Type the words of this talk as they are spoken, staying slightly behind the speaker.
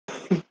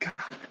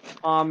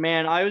Aw,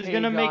 man, I was Hey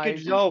gonna make a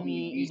guys, joke. it's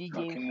me, 80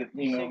 Games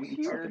 56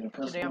 here.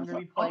 Today I'm gonna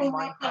be playing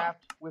Minecraft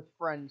with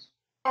friends.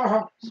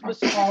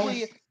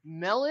 Specifically,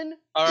 Melon.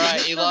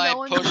 Alright, Mr. Eli,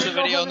 Melon, post you the may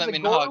know video him and as let the me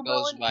know how Guru it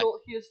goes. Melon. Bye.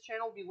 His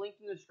channel will be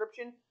linked in the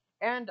description.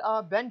 And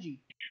Benji.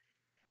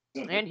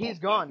 And he's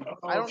gone.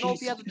 I don't know if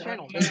he has a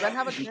channel. Does Ben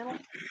have a channel?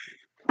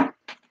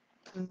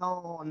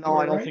 No,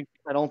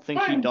 I don't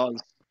think he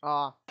does.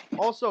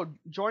 Also,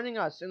 joining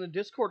us in the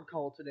Discord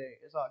call today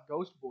is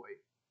Ghost Boy.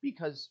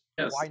 Because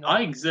Yes, why not?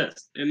 I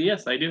exist, and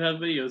yes, I do have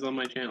videos on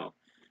my channel.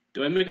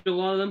 Do I make a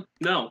lot of them?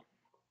 No.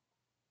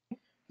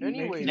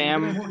 Anyways,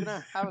 Sam. we're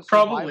gonna have a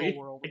survival Probably.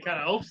 world. I kind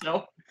of hope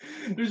so.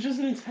 There's just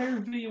an entire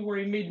video where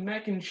he made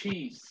mac and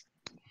cheese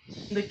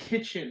in the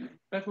kitchen.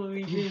 Back when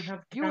we didn't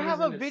have You counters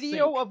have a in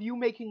video sink. of you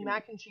making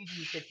mac and cheese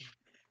in the kitchen.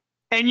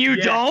 And you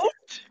Yes. don't?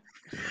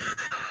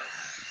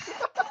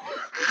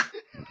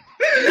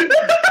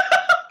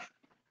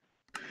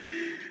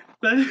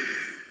 That...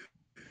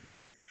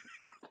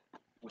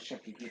 Wish I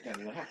could get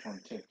that laugh on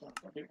TikTok.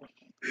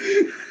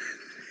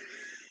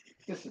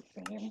 This is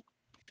Sam.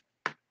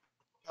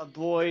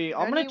 Boy,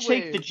 I'm gonna take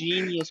the Anyways.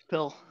 genius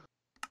pill.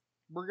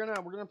 We're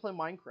gonna play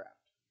Minecraft.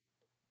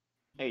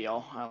 Hey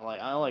y'all,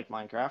 I like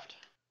Minecraft.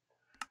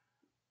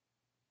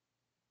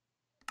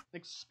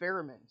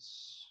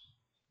 Experiments.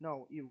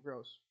 No, ew,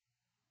 gross.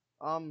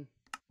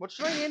 What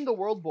should I name the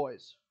world,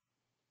 boys?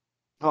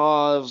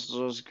 Oh, that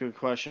was a good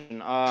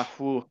question.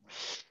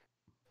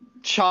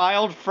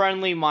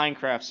 Child-friendly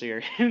Minecraft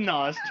series.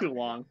 No, it's too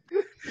long.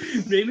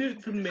 Name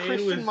it the man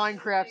Christian with...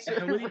 Minecraft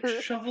How many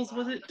server. shovels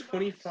was it?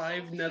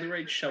 25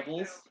 netherite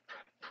shovels?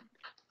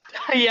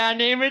 Yeah,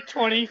 name it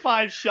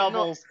 25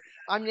 shovels.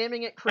 No, I'm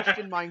naming it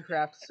Christian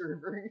Minecraft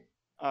server.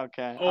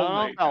 Okay. Oh I don't know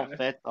my if that'll God.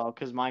 fit though,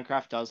 because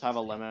Minecraft does have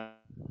a limit.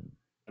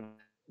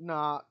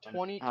 Nah, on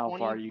 20, how 20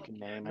 far you can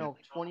name it. No,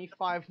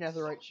 25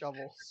 netherite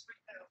shovels.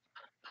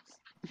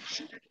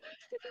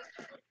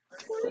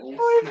 Soul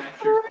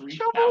Snatcher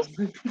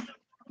 3000.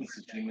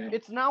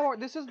 It's now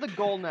this is the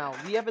goal now.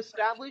 We have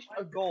established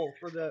a goal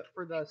for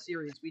the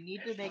series. We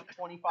need to make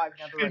 25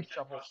 netherite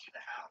shovels.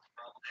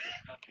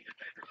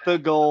 The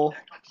goal.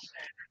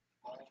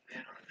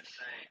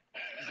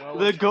 Well,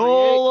 The let's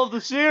goal of the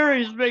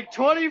series is make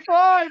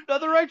 25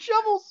 netherite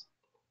shovels.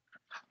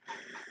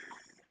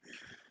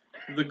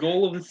 The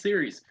goal of the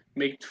series,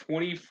 make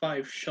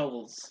 25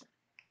 shovels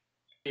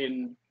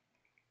in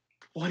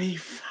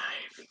 25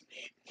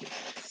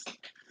 minutes.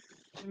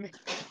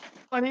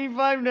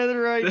 25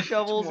 netherite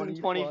shovels in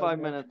 25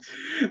 minutes.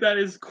 That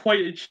is quite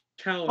a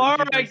challenge.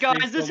 Alright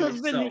guys, this has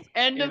been the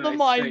end of the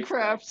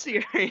Minecraft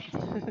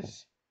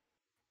series.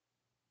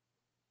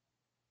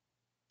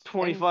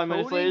 25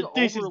 minutes later,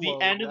 this is the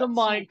end of the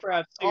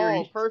Minecraft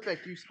series. Oh,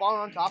 perfect. You spawn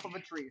on top of a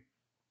tree.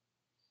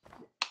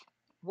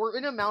 We're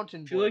in a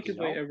mountain, I feel like boys.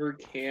 if I ever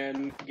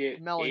can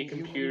get Melon, a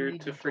computer you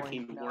need to to join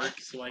freaking now. work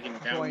so I can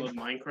Join. download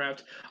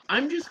Minecraft,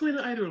 I'm just going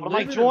to either What am I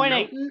live in a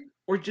joining? mountain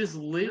or just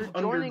live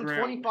You're joining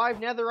underground. 25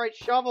 netherite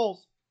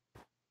shovels.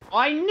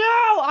 I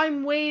know!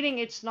 I'm waiting.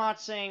 It's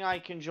not saying I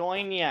can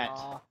join yet.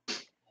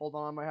 Hold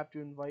on, I might have to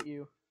invite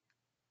you.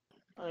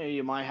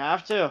 You might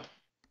have to.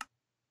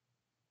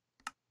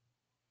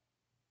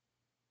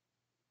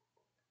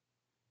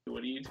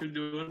 What are you two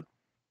doing?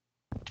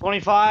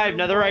 25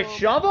 netherite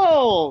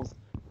shovels!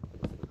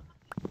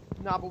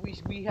 Nah, but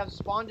we have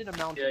spawned in a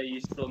mountain. Yeah, you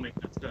still make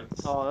that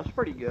sense. Oh, that's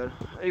pretty good.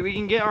 Hey, we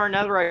can get our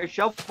netherite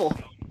shovel.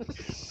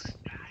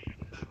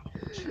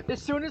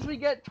 As soon as we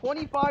get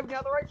 25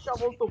 netherite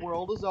shovels, the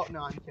world is up.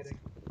 No, I'm kidding.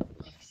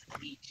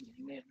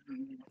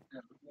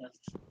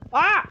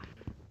 Ah!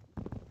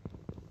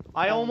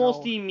 I Oh,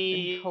 almost no.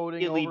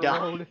 immediately Encoding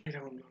died. overload. I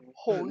don't know.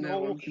 Oh Now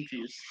no. I'm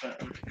confused.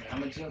 But okay.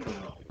 I'm a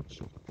juggalo.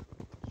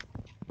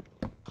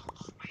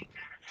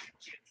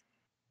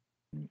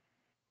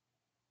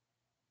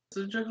 Is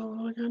it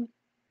Juggalo again?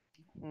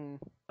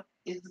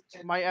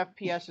 My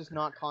FPS is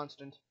not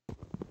constant.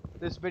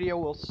 This video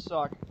will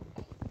suck.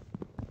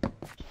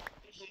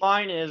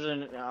 Mine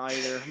isn't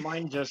either.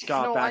 Mine just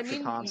got back to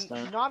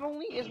constant. Not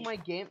only is my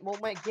game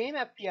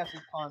FPS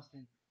is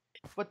constant,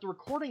 but the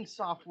recording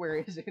software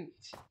isn't.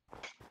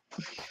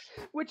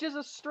 Which is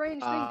a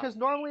strange thing, because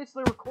normally it's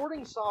the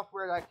recording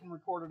software that can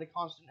record at a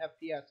constant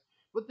FPS,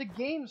 but the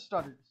game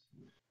stutters.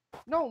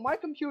 No, my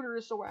computer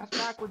is so ass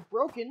backwards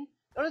broken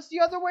that it's the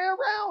other way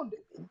around.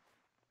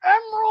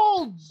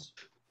 Emeralds!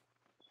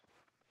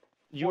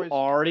 You Boys.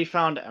 already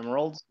found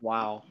emeralds?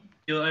 Wow.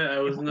 I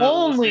was If not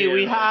only we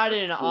listening. had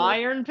an Cool.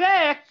 iron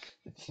pick!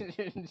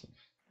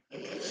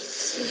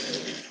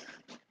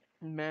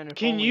 Man, if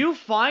Can only. you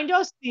find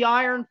us the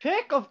iron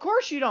pick? Of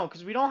course you don't,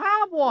 because we don't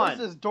have one.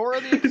 This is Dora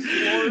the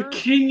Explorer.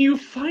 Can you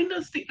find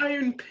us the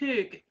iron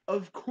pick?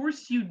 Of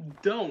course you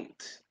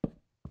don't.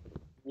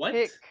 What?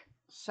 Pick,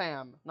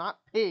 Sam, not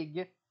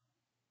pig.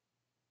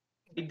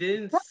 I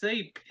didn't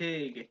say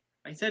pig.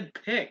 I said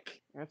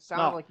pick. It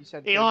sounded like you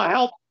said pig. Eli,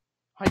 help!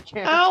 I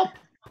can't. Help!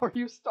 Are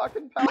you stuck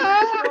in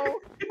Palestine?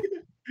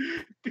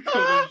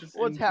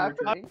 What's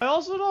happening? I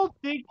also don't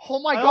think. Oh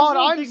my I god, also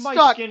don't I'm think my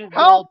stuck! skin is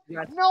Help!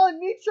 well- Melon,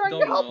 me trying to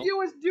Don't help know.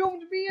 you has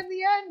doomed me in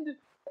the end!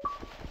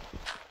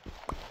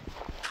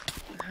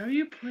 Have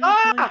you played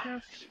Ah!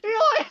 Minecraft?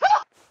 Eli!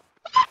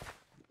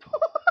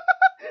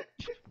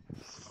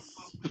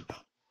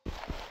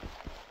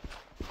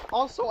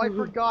 Also, I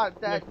forgot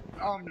that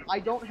I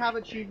don't have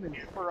achievements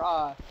for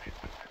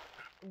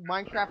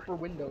Minecraft for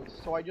Windows,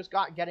 so I just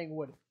got getting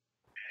wood.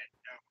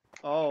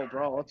 Oh,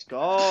 bro, let's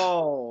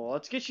go.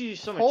 Let's get you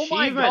some Oh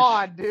my achievements.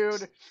 god,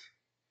 dude!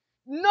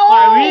 No!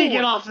 Alright, we need to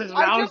get off this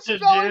I just mountain,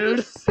 fell in dude.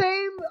 the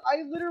same.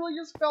 I literally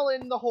just fell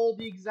in the hole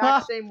the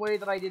exact same way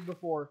that I did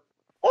before.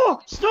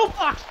 Oh, snow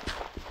fox!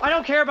 I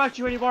don't care about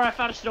you anymore. I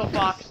found a snow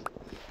fox.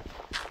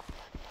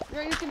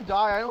 Yeah, you can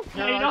die. I don't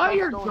care. Yeah, you I know how found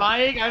you're stone.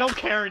 dying? I don't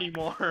care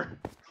anymore.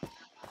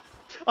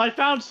 I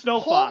found snow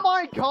Oh fox.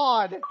 my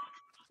god!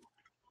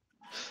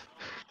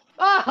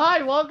 Ah,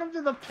 hi, welcome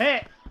to the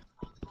pit.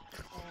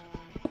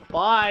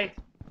 Bye.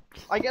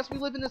 I guess we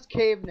live in this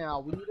cave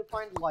now. We need to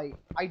find light.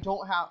 I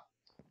don't have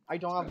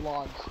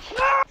logs.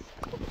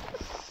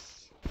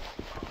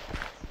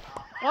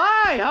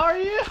 Hi, how are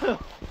you?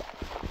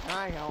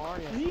 Hi, how are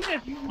We you?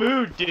 need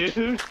food,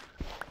 dude.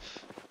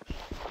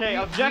 Okay,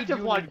 We objective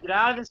do one, need- get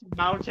out of this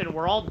mountain.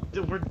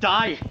 We're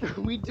dying.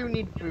 We do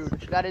need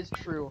food. That is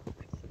true.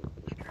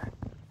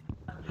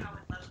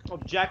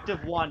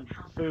 Objective one,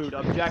 food.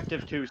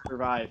 Objective two,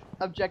 survive.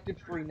 Objective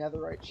 3,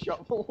 netherite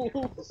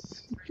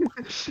shovels.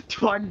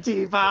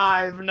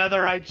 25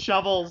 netherite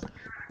shovels.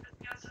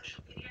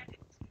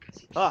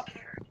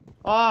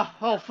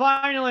 Oh,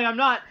 finally, I'm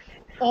not.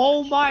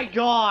 Oh my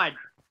god.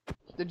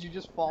 Did you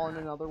just fall in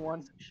another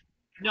one?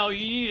 No,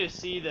 you need to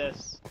see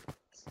this.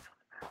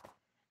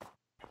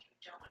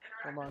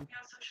 Hold on.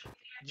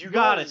 You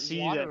gotta Yo,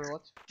 see water, this.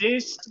 let's-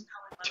 This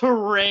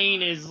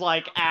terrain is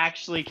like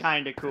actually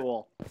kind of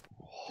cool.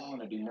 I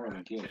want to do more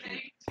than kill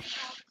you.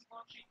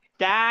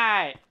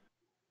 That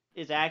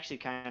is actually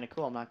kind of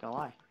cool. I'm not gonna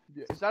lie.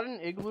 Is that an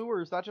igloo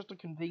or is that just a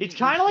convenient? It's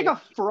kind of like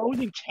a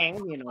frozen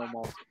canyon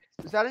almost.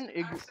 Is that an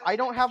igloo? I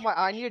don't have my.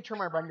 I need to turn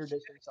my render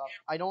distance up.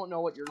 I don't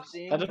know what you're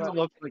seeing. That doesn't But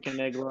look like an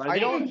igloo. I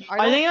don't.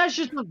 I think that's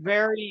just a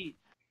very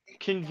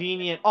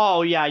convenient.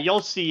 Oh yeah,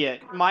 you'll see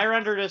it. My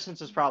render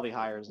distance is probably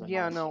higher than.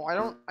 Yeah, yours. no, I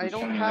don't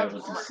Showing have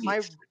levels to see.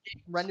 my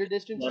render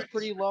distance is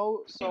pretty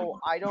low, so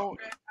I don't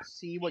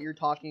see what you're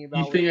talking You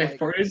about. think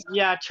with, I like, farted?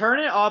 Yeah, turn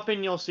it up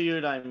and you'll see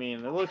what I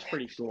mean. It looks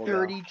pretty cool. though.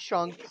 30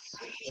 chunks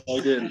I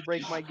will didn't.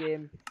 break my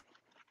game.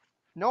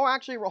 No,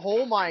 actually,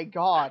 oh my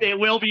god. It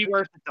will be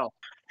worth it though.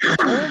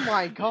 Oh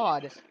my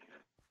god.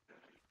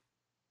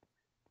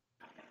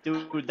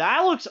 Dude,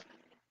 that looks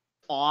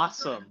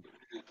awesome.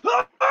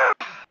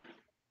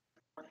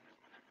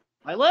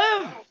 I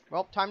live!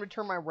 Well, time to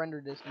turn my render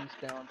distance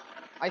down.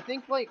 I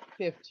think like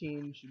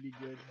 15 should be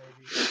good,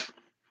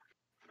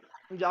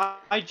 maybe.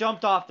 I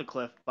jumped off the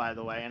cliff, by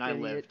the way, and I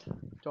Idiot. lived.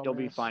 You'll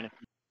be Dumbass. fine if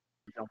you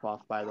jump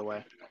off, by the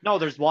way. No,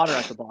 there's water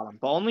at the bottom,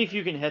 but only if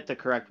you can hit the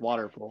correct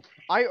water pool.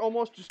 I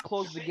almost just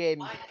closed the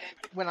game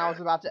when I was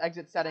about to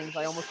exit settings.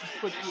 I almost just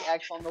clicked the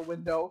X on the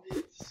window.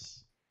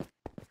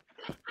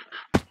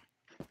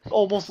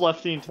 Almost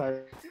left the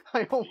entire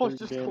I almost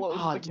just game. closed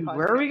Ah, the dude, goddamn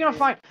where are we gonna game.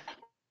 find?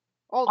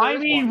 Oh, there I is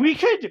mean, one.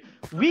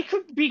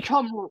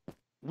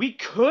 we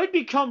could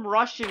become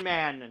Russian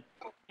man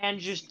and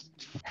just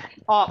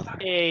up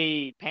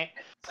a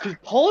because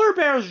polar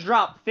bears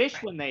drop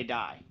fish when they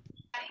die.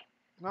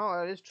 No,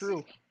 that is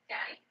true.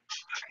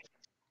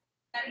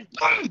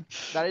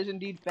 That is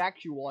indeed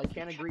factual. I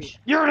can't agree.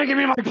 You're gonna give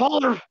me my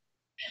polar.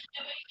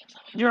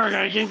 You're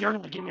gonna give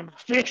me my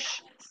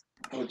fish.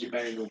 Hold your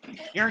bag open.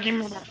 You're gonna give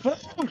me my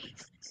food.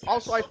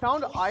 Also, I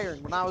found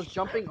iron. When I was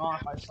jumping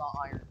off, I saw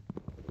iron.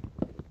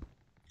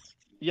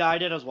 Yeah, I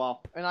did as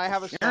well. And I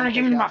have a You're gonna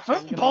give me my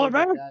food, polar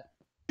bear?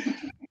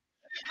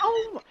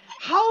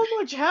 How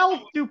much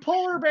health do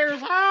polar bears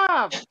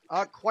have?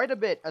 Quite a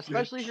bit,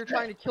 especially if you're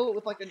trying to kill it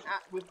with like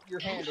with your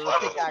hand or a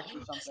pickaxe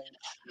or something.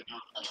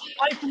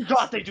 I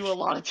forgot they do a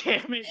lot of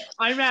damage.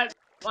 I'm at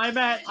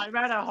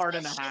a heart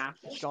and a half.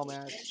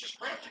 Dumbass.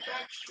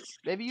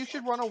 Maybe you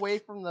should run away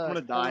from the I'm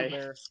gonna polar die.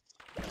 bear.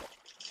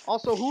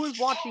 Also, who is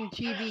watching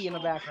TV in the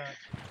background?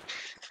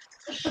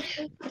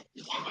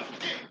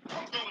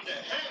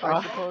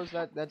 I suppose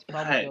that's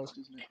probably Hey. Ghost,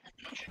 isn't it?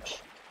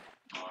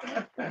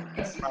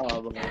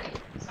 Probably.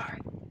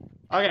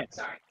 Okay.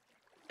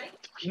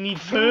 You need You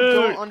food.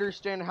 don't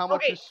understand how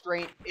much Okay.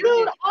 restraint it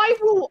Dude, is. I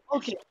will.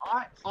 Okay,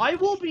 I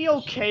will be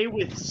okay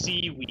with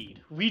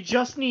seaweed. We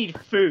just need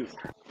food.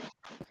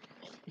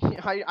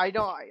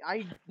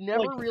 I never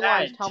Like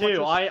realized that, how too.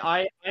 much.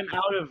 I'm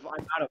out of.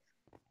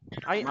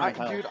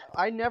 Dude,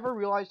 I never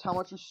realized how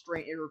much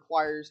restraint it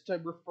requires to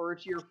refer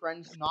to your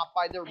friends not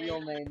by their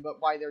real name, but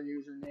by their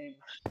username.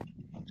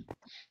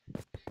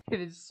 It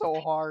is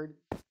so hard.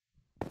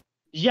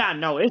 Yeah,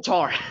 no, it's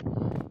hard.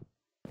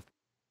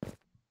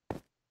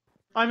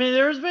 I mean,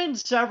 there's been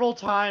several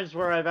times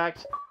where I've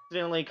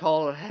accidentally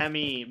called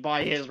Hemi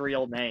by his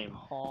real name.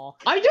 Aw.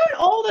 I do it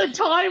all the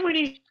time when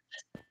he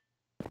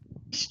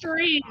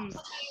streams.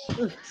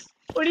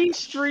 When he's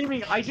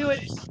streaming, I do it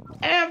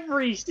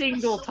every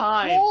single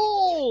time.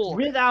 Coal!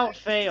 Without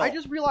fail. I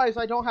just realized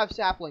I don't have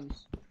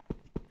saplings.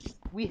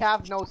 We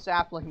have no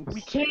saplings.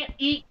 We can't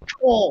eat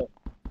coal.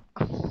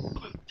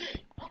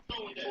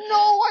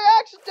 no! I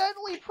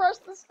accidentally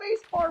pressed the space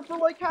bar for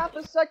like half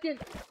a second,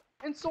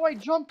 and so I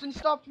jumped and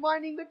stopped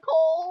mining the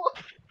coal.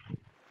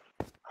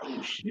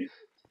 Oh shit.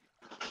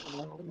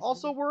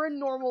 Also, we're in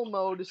normal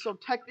mode, so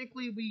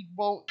technically we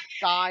won't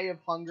die of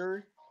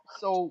hunger.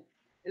 So,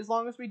 as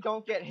long as we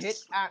don't get hit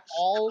at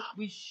all,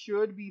 we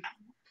should be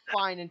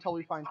fine until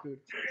we find food.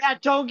 Yeah,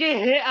 don't get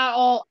hit at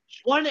all.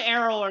 One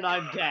arrow and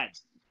I'm dead.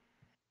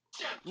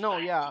 No,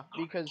 yeah,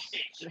 because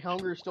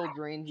hunger still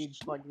drains you,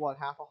 like, what,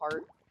 half a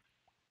heart?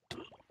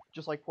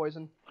 Just like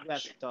poison?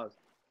 Yes, it does.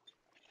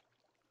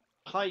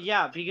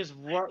 Yeah, because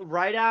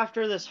right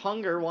after this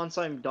hunger, once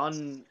I'm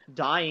done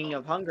dying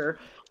of hunger,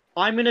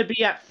 I'm gonna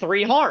be at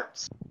 3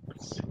 hearts.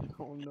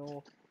 Oh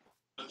no.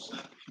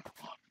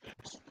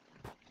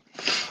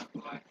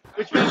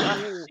 Which means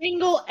a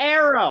single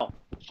arrow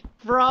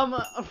from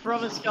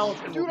a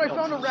skeleton. Dude, I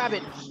found a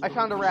rabbit! I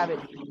found a rabbit.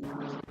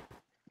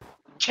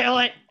 Kill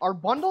it! Are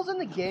bundles in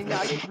the game? Yeah,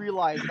 I just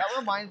realized. That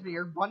reminds me,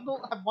 have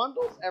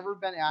bundles ever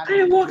been added?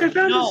 Hey, look! I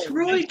found No, this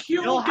really they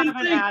cute still looking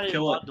haven't thing. added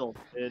Kill it. bundles,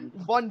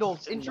 dude. Bundles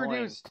It's annoying.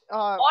 introduced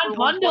On for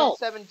bundles!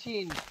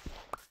 1.17.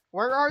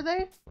 Where are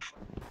they?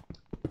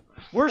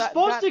 We're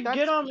supposed to that's-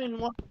 get them in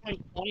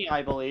 1.20,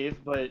 I believe,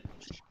 but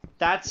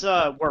that's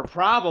we're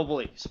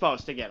probably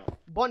supposed to get them.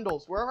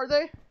 Bundles, where are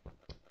they?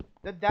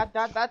 That's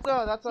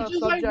a Which is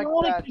subject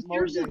ironic, that 'cause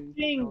here's the Mojang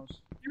thing. knows.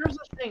 Here's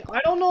the thing. I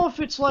don't know if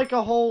it's like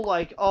a whole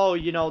like, oh,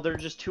 you know, they're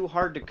just too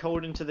hard to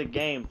code into the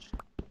game,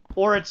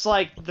 or it's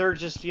like they're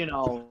just, you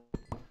know,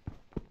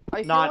 I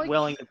feel not like,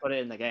 willing to put it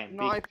in the game.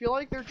 No, I feel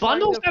like they're trying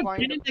Bundles to have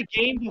find. been in the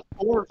game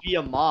before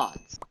via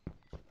mods.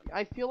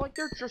 I feel like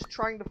they're just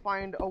trying to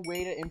find a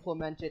way to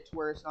implement it to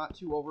where it's not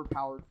too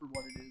overpowered for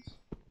what it is.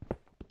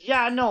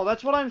 Yeah, no,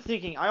 that's what I'm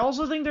thinking. I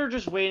also think they're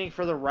just waiting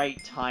for the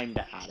right time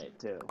to add it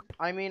too.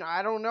 I mean,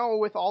 I don't know,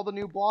 with all the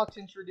new blocks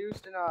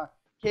introduced in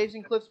Caves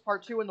and Cliffs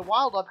Part 2 in the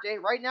Wild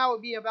update, right now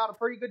would be about a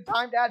pretty good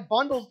time to add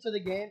bundles to the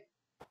game.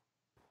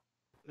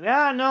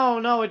 Yeah,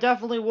 no, it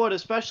definitely would,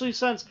 especially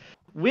since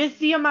with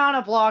the amount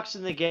of blocks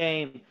in the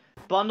game,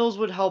 bundles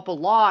would help a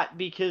lot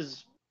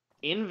because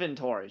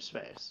inventory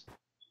space.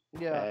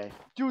 Yeah. Okay.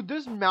 Dude,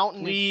 this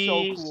mountain Please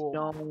is so cool.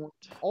 don't.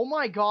 Oh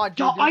my god,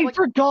 dude. Yo, there's I like...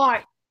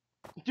 forgot!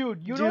 Dude,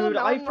 you know the Dude,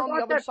 I mountain on the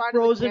forgot other that side of the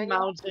frozen canyon?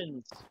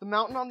 mountains. The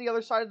mountain on the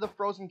other side of the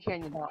frozen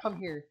canyon. Come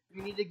here.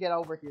 You need to get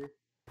over here.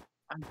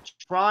 I'm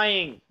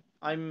trying.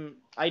 I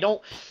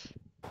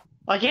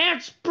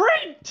can't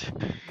sprint!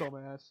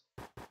 Dumbass.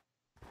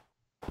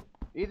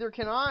 Either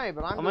can I,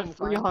 but I'm I'm doing at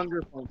 3 fine.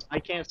 hunger points. I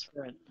can't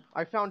sprint.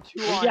 I found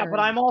 2 Yeah, iron.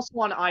 but I'm also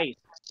on ice,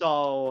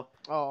 so...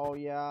 Oh,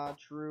 yeah,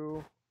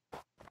 true.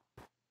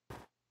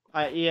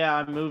 yeah,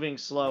 I'm moving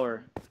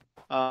slower.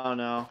 Oh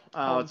no.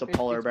 Oh, it's a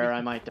polar bear.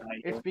 I might die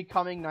here. It's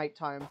becoming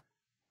nighttime.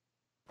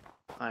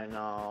 I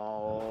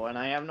know, and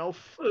I have no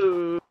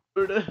food.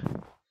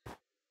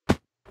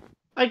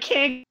 I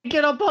can't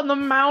get up on the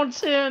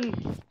mountain.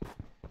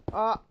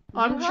 I'm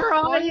you have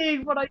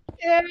trying, but I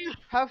can't.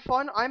 Have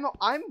fun.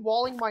 I'm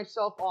walling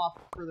myself off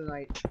for the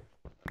night.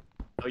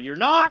 No, you're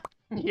not.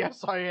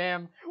 Yes, I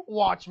am.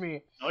 Watch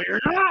me. No, you're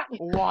not.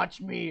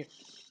 Watch me.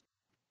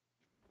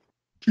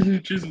 You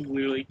just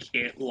literally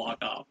can't log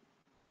off.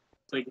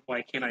 It's like,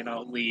 why can't I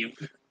not leave?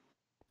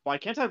 Why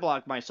can't I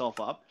block myself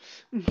up?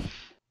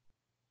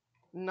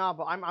 Nah,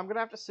 but I'm gonna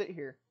have to sit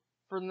here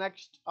for the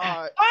next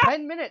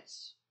 10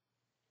 minutes.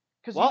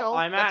 Cause Well, you know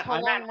I'm that's at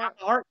how long half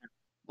the heart.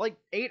 like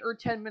 8 or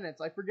 10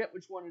 minutes. I forget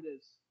which one it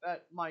is.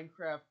 That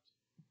Minecraft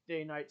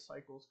day-night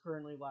cycles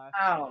currently last.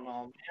 I don't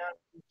know, man.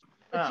 It's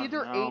Oh,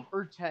 either no. 8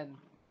 or 10.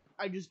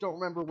 I just don't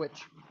remember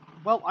which.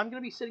 Well, I'm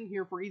gonna be sitting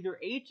here for either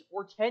 8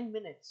 or 10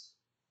 minutes.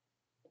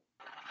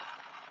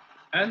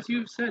 As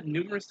you've said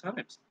numerous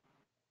times.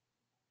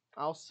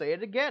 I'll say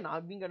it again.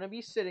 I'm gonna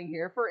be sitting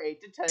here for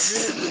 8 to 10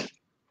 minutes.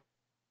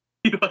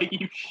 Like,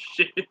 you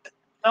shit.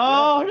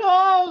 Oh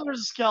no, there's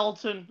a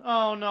skeleton.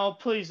 Oh no,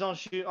 please don't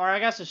shoot. Or I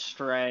guess a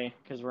stray,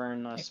 because we're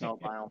in a snow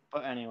biome.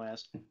 But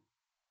anyways.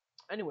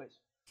 Anyways.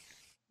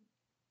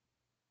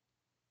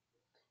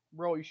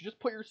 Bro, you should just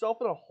put yourself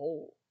in a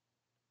hole.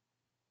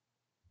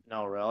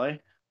 No, really?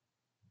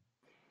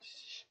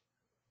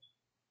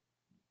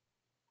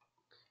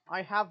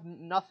 I have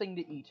nothing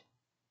to eat.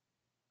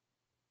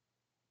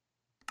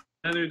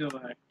 Neither do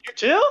I. You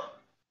too?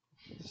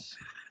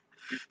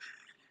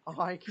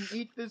 I can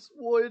eat this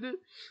wood.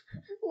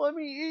 Let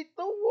me eat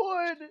the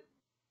wood.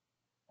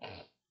 I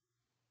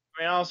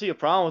mean, I don't see a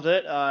problem with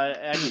it.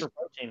 Extra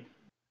protein.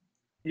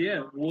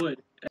 Yeah,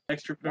 wood.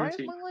 Extra Why is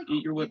protein. my, like,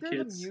 Eat your wood,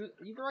 either kids.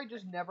 either I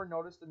just never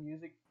noticed the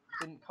music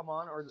didn't come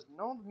on, or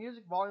no, the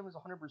music volume is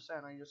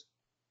 100%.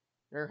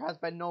 There has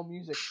been no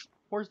music.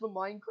 Where's the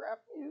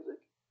Minecraft music?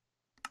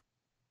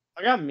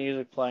 I got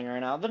music playing right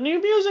now. The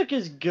new music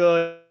is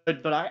good,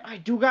 but I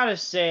do gotta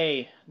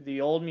say,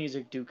 the old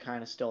music do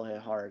kind of still hit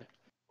hard.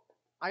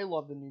 I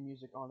love the new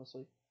music,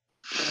 honestly.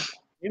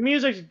 New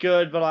music's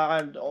good, but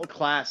I'm old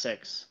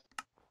classics.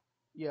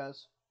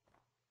 Yes.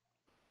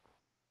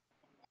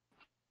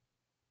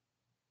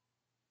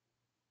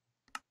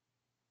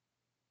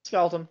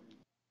 Skeleton.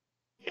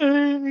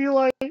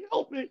 Eli,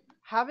 help me.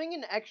 Having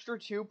an extra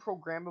 2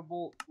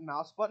 programmable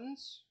mouse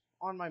buttons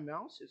on my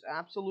mouse is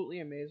absolutely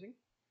amazing.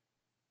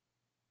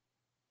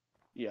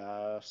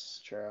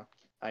 Yes, true.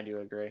 I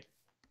do agree.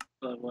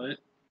 But what?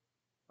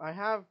 I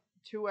have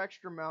 2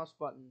 extra mouse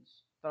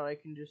buttons that I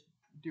can just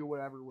do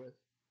whatever with.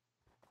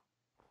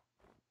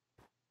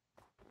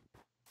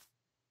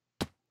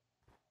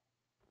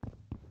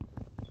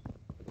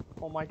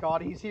 Oh my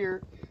god, he's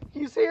here!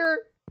 He's here!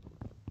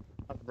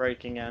 I'm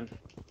breaking in.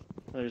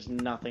 There's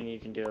nothing you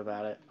can do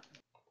about it.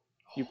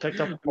 You picked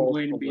up I'm both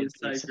going to the be wood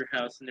inside pieces. your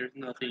house and there's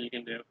nothing you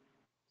can do.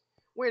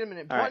 Wait a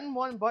minute. All right. Button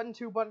 1, button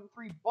 2, button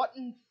 3,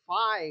 button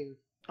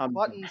 5,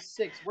 button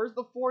 6. Where's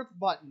the 4th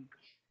button?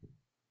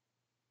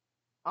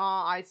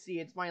 I see.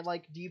 It's my,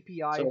 like,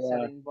 DPI So,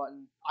 setting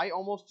button. I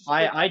almost just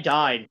I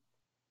died.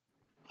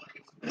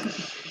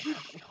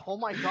 Oh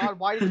my god,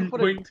 why did you I'm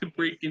put going to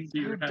break into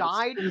your You house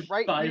died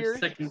right 5 here?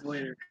 seconds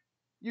later.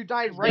 You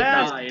died right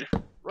Yes! here. Died.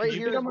 Right Could you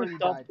here pick is up where my you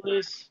stuff, died.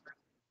 please?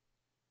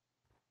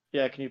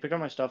 Yeah, can you pick up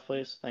my stuff,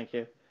 please? Thank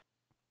you.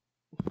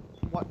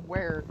 What?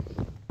 Where?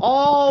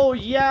 Oh,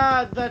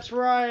 yeah, that's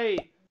right.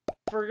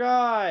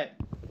 Forgot.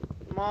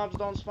 Mobs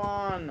don't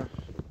spawn.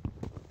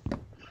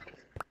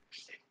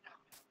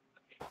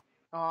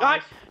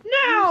 God,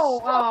 no! You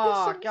stuck with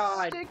Oh, some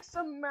God. sticks,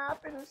 a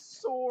map, and a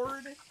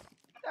sword.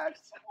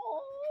 That's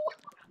all.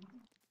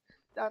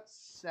 That's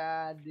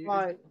sad, dude.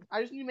 I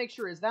just need to make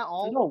sure. Is that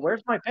all? No,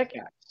 where's my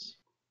pickaxe?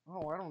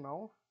 Oh, I don't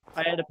know.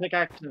 I had a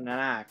pickaxe and an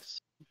axe.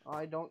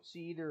 I don't see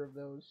either of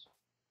those.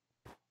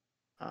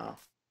 Oh.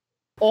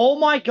 Oh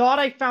my god,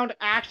 I found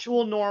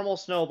actual normal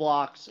snow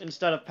blocks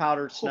instead of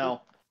powdered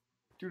snow.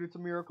 Dude, it's a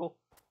miracle.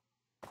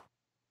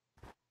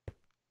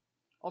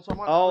 Also, I'm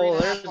on Oh,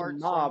 3.5 there's a hearts,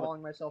 so I'm mob.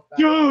 walling myself back.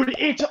 Dude,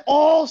 it's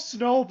all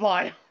snow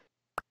biome.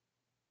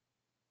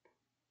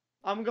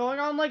 I'm going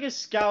on like a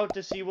scout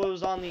to see what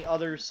was on the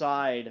other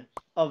side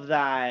of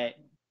that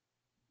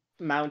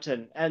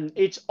mountain, and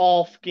it's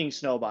all fucking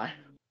snow biome.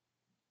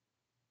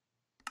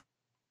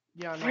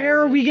 Yeah, no,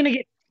 Where are it we is. gonna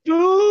get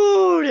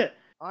food?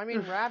 I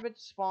mean,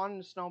 rabbits spawn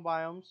in snow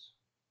biomes.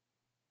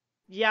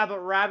 Yeah, but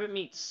rabbit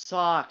meat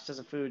sucks as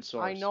a food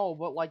source. I know,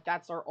 but like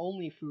that's our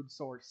only food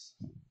source.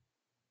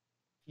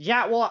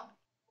 Yeah, well,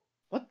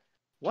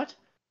 what?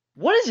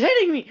 What is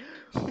hitting me?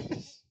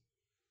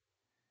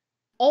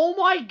 Oh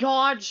my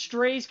god,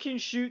 strays can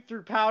shoot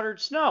through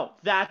powdered snow.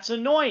 That's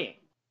annoying.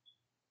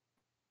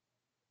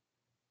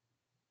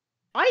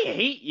 I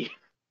hate you.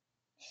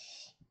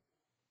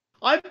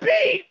 I'm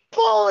being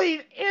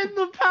bullied in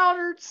the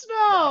powdered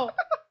snow.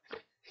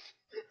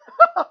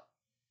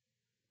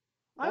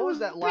 What was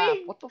that laugh?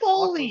 being What the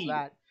bullied.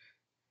 fuck was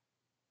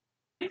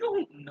that? I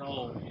don't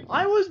know.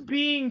 I was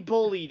being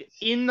bullied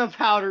in the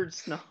powdered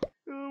snow.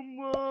 Oh,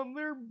 Mom,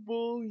 they're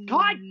bullying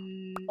God!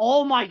 me.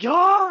 Oh my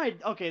god!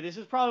 Okay, this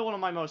is probably one of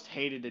my most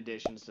hated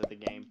additions to the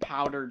game.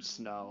 Powdered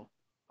snow.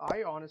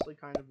 I honestly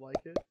kind of like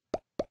it.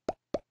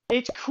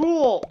 It's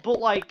cool, but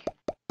like...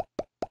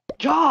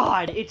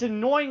 God! It's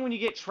annoying when you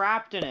get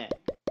trapped in it.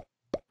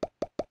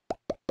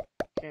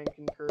 Can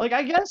concur. Like,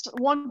 I guess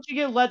once you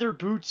get leather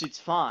boots, it's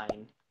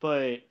fine.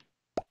 But...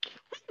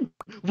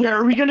 Where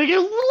are we gonna get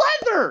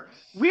leather?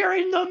 We're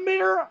in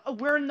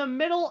the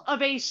middle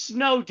of a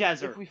snow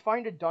desert. If we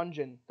find a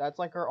dungeon, that's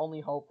like our only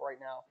hope right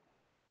now.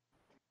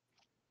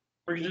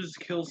 Or you just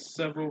kill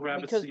several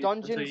rabbits Because until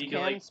dungeons you can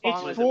get, like, spawn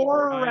It's like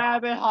 4 hide.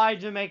 rabbit hide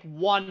to make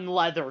 1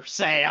 leather,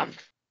 Sam.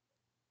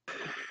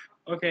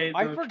 Okay,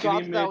 I now,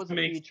 forgot can that you was a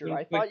make feature. some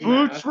I quick thought you-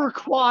 Boots math?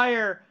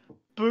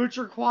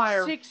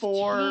 require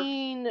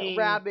 16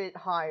 rabbit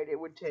hide it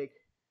would take.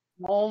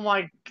 Oh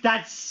my,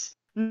 that's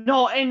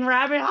no, and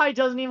rabbit hide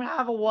doesn't even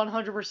have a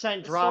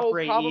 100% drop So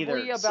rate probably either.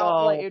 about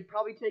So, like it'd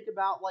probably take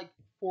about like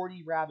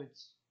 40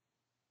 rabbits.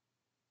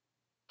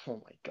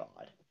 oh my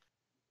god.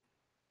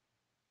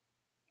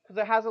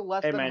 Because it has a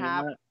less Hey than man,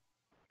 half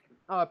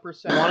you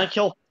percent. want to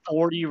kill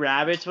 40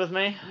 rabbits with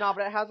me? No,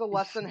 but it has a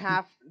less than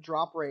half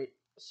drop rate.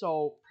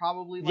 So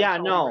probably like Yeah,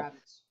 40 no.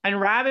 rabbits. And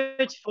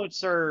rabbit's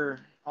foots are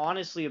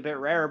honestly a bit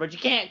rare, but you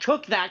can't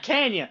cook that,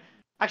 can you?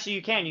 Actually,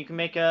 you can. You can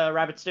make a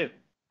rabbit stew.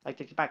 Like,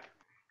 take it back.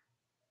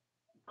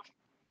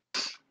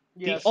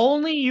 Yes. The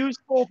only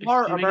useful If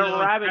part you make it about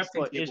on a rabbit's crafting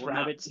foot is table, not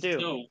rabbit the stew.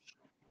 stove.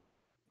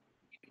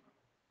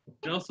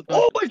 And also,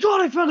 Oh my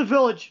god, I found a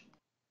village!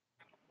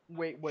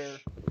 Wait, where?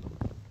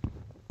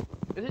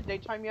 Is it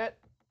daytime yet?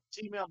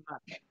 See me on the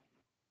map.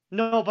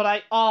 No,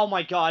 but oh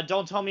my god,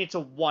 don't tell me it's a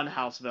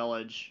one-house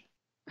village.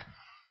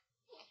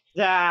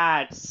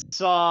 That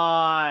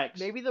sucks.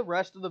 Maybe the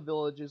rest of the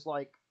village is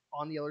like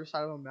on the other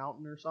side of a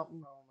mountain or something.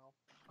 I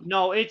don't know.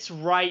 No, it's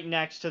right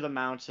next to the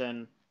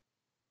mountain.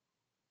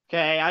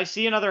 Okay, I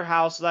see another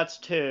house, so that's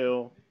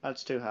 2.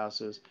 That's 2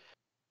 houses.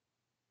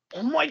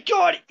 Oh my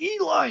god,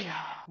 Eli!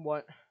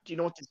 What? Do you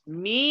know what this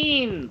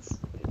means?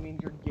 It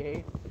means you're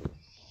gay.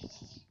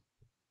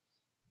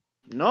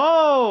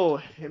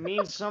 No! It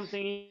means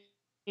something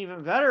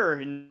even better.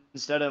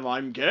 Instead of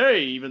I'm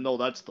gay, even though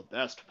that's the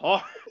best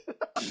part.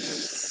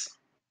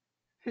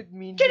 It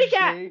means Kitty you're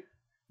cat! gay.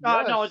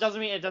 No, Yes. it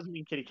doesn't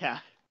mean kitty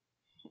cat.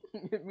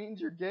 It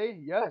means you're gay.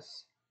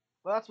 Yes.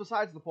 But that's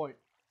besides the point.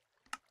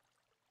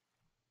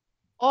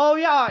 Oh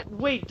yeah,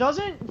 wait, does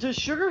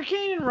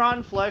sugarcane and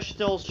rotten flesh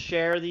still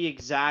share the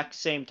exact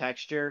same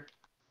texture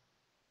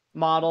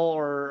model,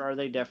 or are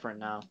they different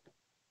now?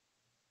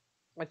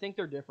 I think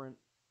they're different.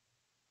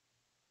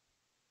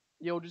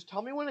 Yo, just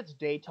tell me when it's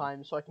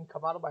daytime so I can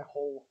come out of my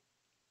hole.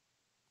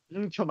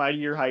 Come out of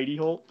your hidey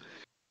hole.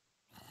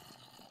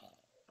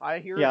 I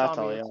hear Yeah, a I'll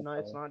zombie. tell you, It's I'll not. tell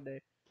It's you. not day.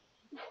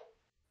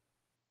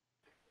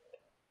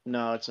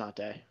 No, it's not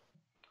day.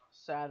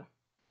 Sad.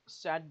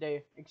 Sad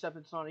day. Except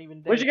it's not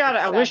even day. What you got?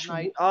 It's I sad wish.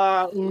 night.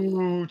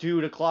 Ooh,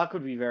 dude, a clock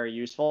would be very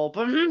useful.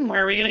 But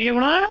where are we gonna get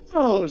one of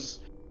those?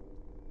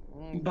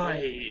 Gold.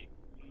 By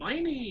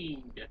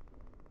mining.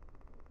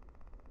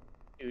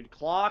 Dude,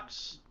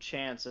 clocks,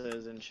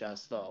 chances, and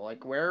chests though.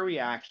 Like, where are we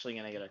actually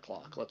gonna get a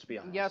clock? Let's be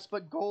honest. Yes,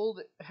 but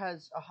gold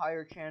has a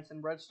higher chance,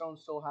 and redstone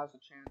still has a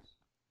chance.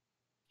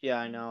 Yeah,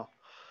 I know.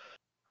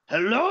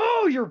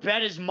 Hello, your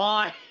bed is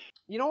mine.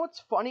 You know what's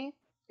funny?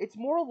 It's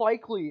more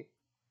likely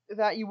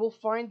that you will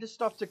find the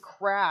stuff to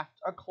craft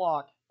a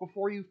clock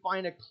before you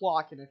find a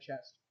clock in a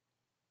chest.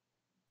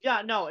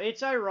 Yeah, no,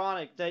 it's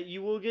ironic that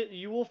you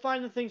will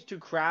find the things to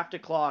craft a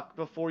clock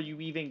before you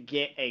even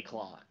get a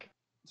clock.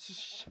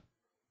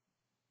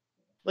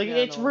 Like, Yeah,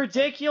 it's no,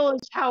 ridiculous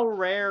how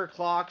rare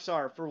clocks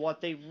are for what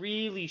they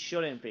really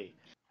shouldn't be.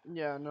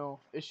 Yeah, no,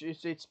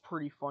 it's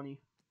pretty funny.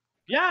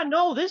 Yeah,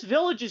 no, this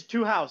village is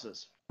 2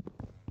 houses.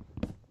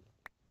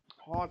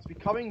 Oh, it's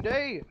becoming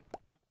day.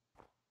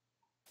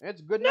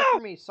 It's good No! enough for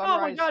me. Sunrise.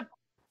 Oh my god.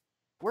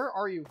 Where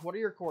are you? What are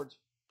your chords?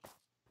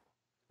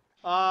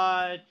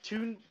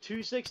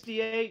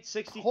 268,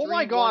 63. Oh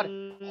my god!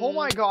 Oh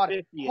my god!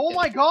 150. Oh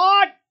my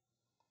god!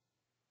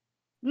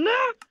 No!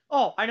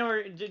 Oh, I know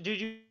where. Did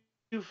you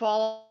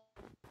fall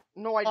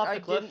No, off I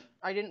the cliff? didn't.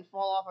 I didn't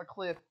fall off a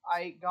cliff.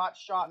 I got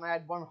shot and I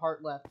had 1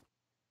 heart left,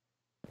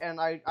 and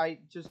I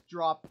just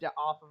dropped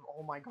off of.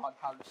 Oh my god,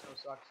 powder so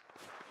sucks.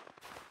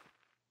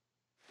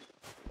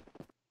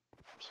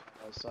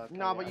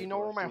 No, but you know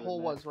where my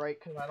hole was, right?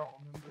 Because I don't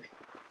remember.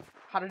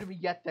 How did we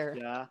get there?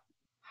 Yeah.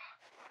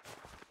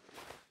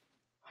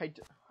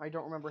 I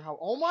don't remember how.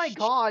 Oh my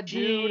god,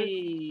 dude!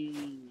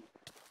 Gee.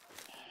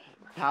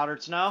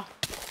 Powdered snow.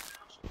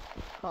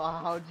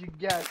 How'd you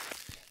guess?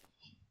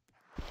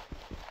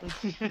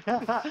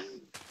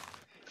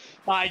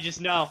 I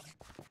just know.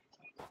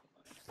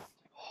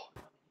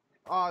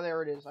 Oh,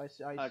 there it is. I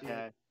see Okay.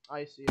 it.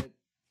 I see it.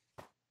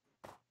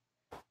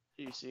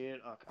 You see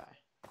it? Okay.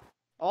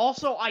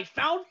 Also, I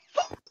found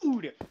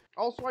food!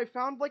 Also, I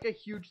found like a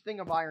huge thing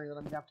of iron that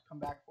I'm gonna have to come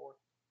back for.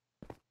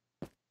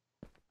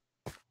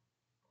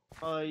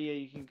 Oh yeah,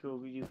 you can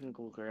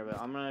go grab it.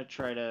 I'm gonna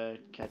try to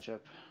catch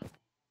up.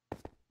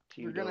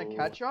 You're gonna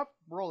catch up?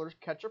 Bro, there's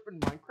ketchup in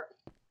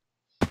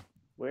Minecraft?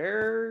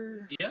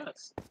 Where?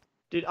 Yes.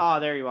 Dude,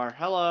 there you are.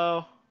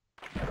 Hello.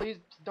 Please,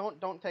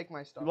 don't take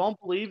my stuff. You won't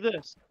believe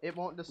this. It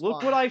won't despawn.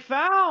 Look what I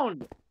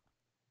found!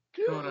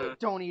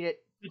 Don't eat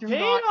it.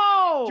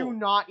 Potato! Do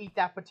not eat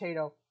that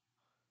potato.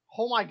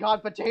 Oh my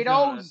god,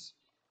 potatoes!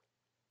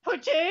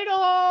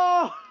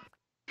 Potato!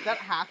 Is that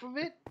half of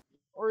it?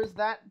 Or is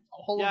that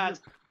all Yeah, of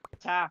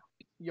it's half.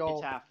 Yo,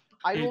 It's half.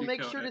 I Hey, will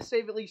make sure Dakota. to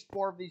save at least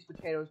 4 of these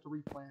potatoes to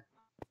replant.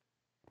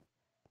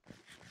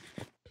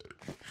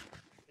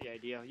 The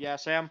idea. Yeah,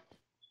 Sam?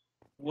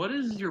 What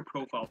is your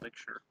profile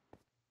picture?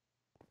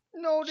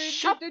 No,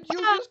 Shut did you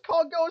up! just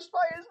call Ghost by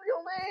his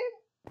real name?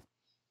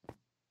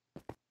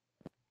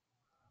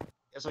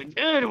 Yes, I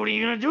did. What are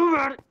you gonna do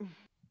about it?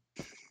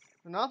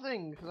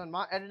 Nothing, because I'm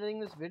not editing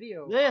this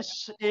video.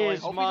 This I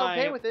is hope he's my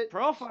okay with it.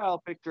 profile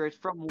picture. It's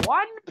from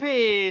One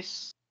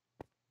Piece.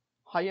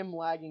 I am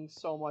lagging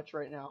so much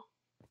right now.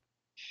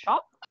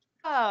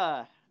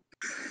 Choppa.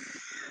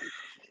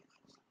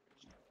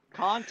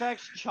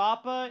 Context: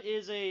 Choppa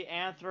is a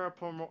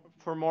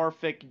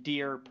anthropomorphic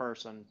deer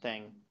person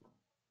thing.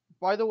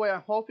 By the way,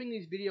 I'm hoping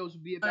these videos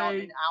will be about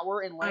an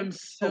hour in length. I'm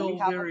so we still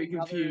have very like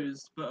another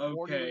confused, but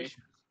okay. 40-ish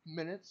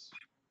minutes.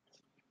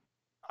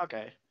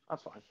 Okay,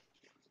 that's fine.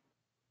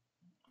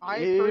 I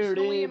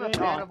personally am a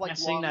fan of like can't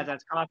sing that.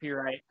 That's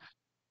copyright.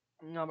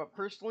 No, but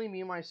personally,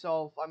 me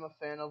myself, I'm a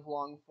fan of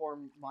long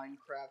form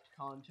Minecraft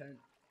content.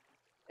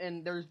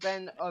 And there's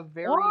been a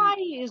very Why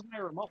is my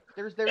remote?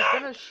 there's been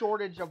a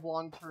shortage of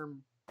long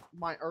form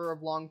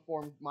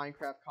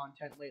Minecraft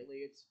content lately.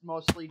 It's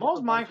mostly just Most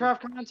a bunch of- Minecraft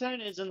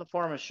content is in the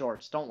form of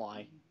shorts. Don't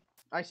lie.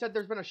 I said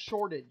there's been a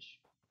shortage.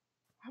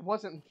 I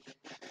wasn't.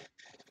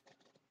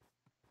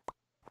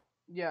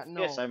 Yeah,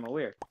 no. Yes, I'm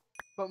aware.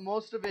 But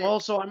most of it.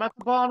 Also, I'm at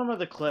the bottom of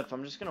the cliff.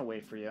 I'm just gonna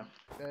wait for you.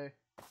 Okay.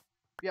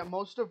 Yeah,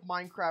 most of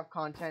Minecraft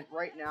content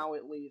right now,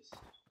 at least,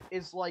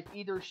 is like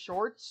either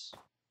shorts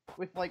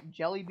with like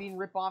jelly bean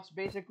ripoffs,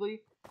 basically,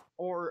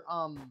 or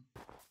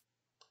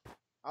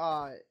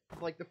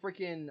like the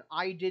freaking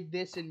I did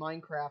this in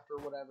Minecraft or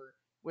whatever,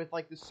 with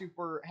like the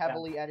super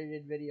heavily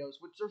edited videos.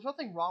 Which there's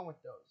nothing wrong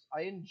with those.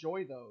 I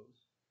enjoy those,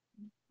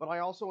 but I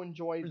also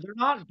enjoy. They're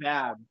not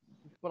bad.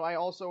 But I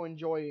also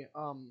enjoy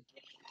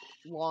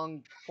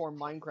long form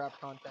Minecraft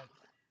content,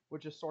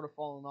 which has sort of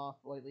fallen off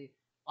lately.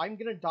 I'm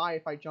gonna die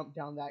if I jump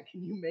down that.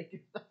 Can you make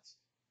it?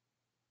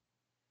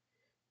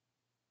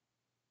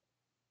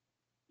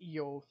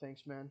 Yo,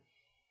 thanks, man.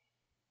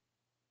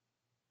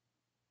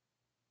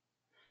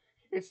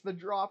 It's the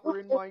dropper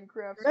in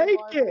Minecraft Make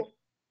Survival.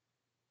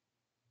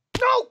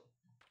 No!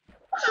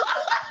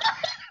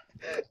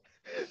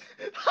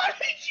 How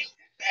did you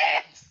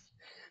miss?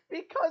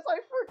 Because I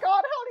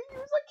forgot how to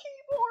use a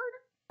keyboard!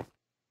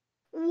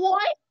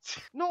 What?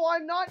 No,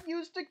 I'm not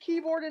used to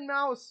keyboard and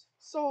mouse,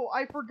 so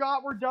I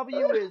forgot where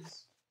W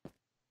is.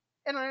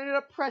 And I ended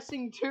up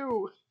pressing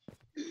 2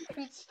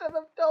 instead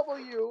of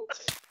W.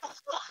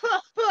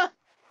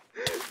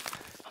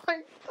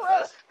 I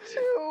pressed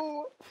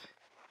 2!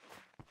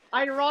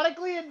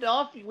 Ironically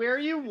enough, where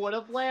you would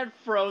have landed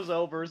froze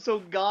over, so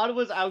God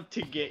was out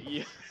to get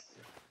you.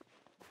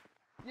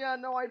 Yeah,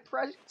 no, I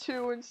pressed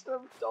 2 instead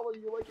of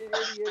W like an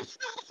idiot.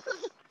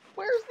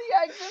 Where's the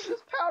exit? This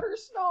powder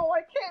snow!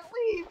 I can't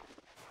leave!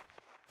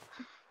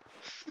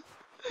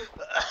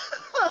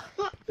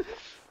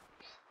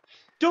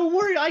 Don't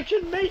worry, I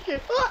can make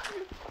it!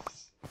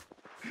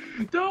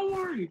 Don't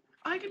worry,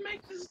 I can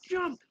make this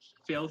jump.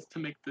 Fails to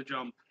make the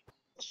jump.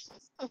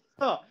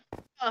 Oh,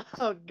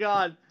 oh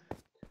God.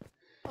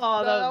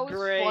 Oh, That that was was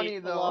great. funny, I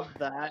though. love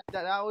that.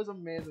 That was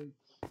amazing.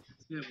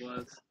 It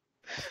was.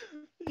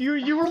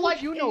 You were How like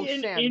would you know,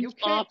 an Sam? inch You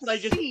can't off,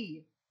 and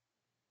see!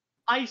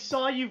 I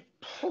saw you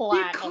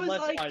plat. Because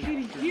unless I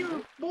can hear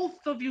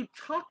both of you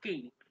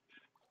talking.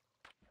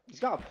 He's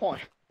got a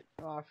point.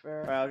 Ah,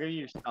 fair. Alright, I'll give you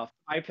your stuff.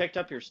 I picked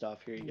up your stuff.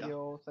 Here you go.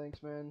 Yo,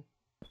 thanks, man.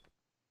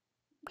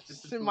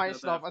 This It's in my does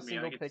stuff, that a for me.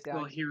 single I can still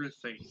pickaxe. hear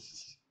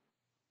things.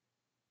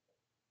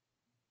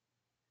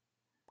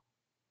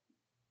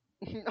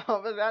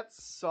 Oh, but that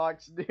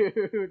sucks,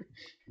 dude.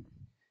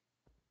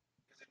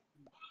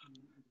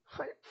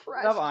 I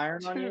pressed You have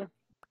iron on 2. you?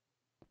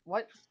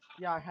 What?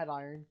 Yeah, I had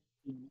iron.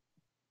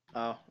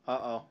 Oh,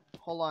 uh-oh.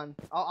 Hold on,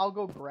 I'll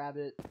go grab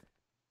it.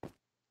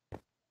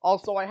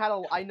 Also,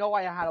 I know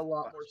I had a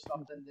lot more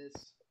stuff than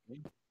this.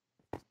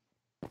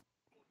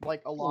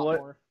 Like, a lot What?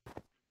 more.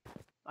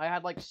 I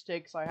had, like,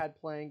 sticks, I had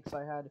planks,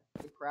 I had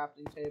the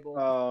crafting table.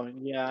 Oh,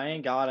 yeah, I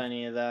ain't got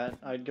any of that.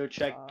 I'd go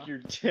check your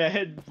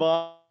dead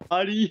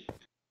body.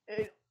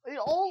 It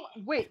all...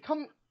 Wait,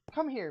 come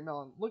here,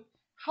 Melon. Look,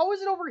 how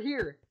is it over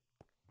here?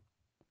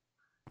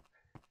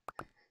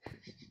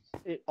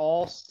 It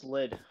all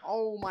slid.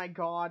 Oh my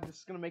god, this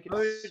is gonna make it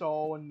Wait.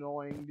 so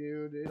annoying,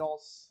 dude. It all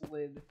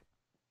slid.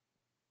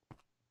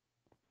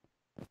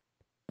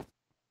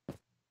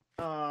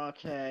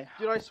 Okay.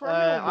 Dude, I swear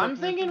I'm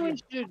thinking we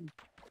should...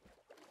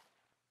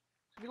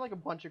 be like a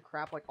bunch of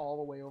crap like all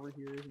the way over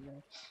here, isn't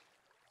there?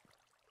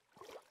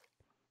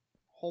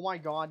 Oh my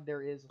god,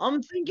 there is.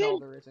 I'm thinking... No,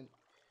 there isn't.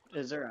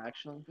 Is there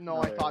actually?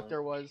 No, I thought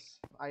there was.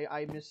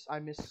 I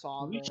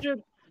missaw We the...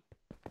 should...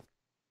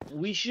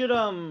 we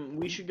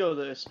should go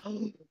this.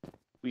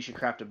 We should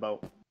craft a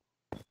boat.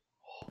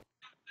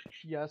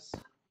 Yes.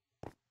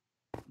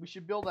 We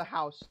should build a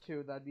house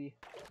too, that'd be...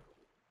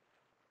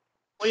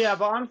 Well, yeah,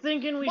 but I'm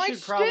thinking we My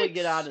should probably sticks!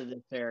 get out of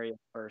this area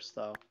first,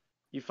 though.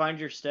 You find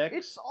your sticks?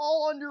 It's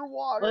all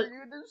underwater, Let-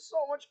 dude. There's so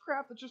much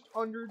crap that's just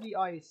under the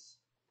ice.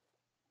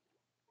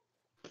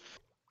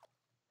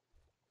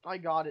 I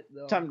got it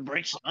though. Time to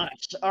break some ice.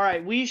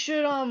 Alright, we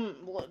should,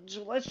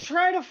 let's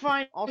try to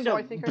find Also, a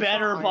I think I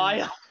better found iron.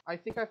 biome. I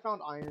think I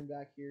found iron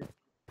back here.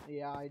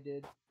 Yeah, I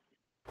did.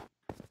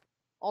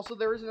 Also,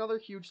 there is another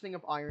huge thing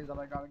of iron that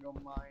I gotta go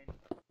mine.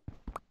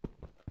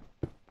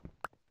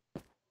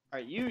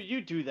 Alright,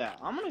 you do that.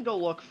 I'm gonna go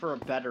look for a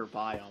better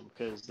biome,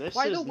 because this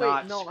By is the way,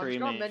 not no, I'm just screaming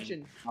gonna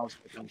mention house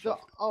potential.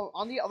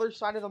 on the other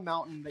side of the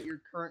mountain that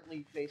you're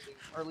currently facing,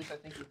 or at least I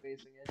think you're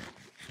facing it.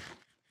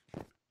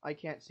 I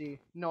can't see.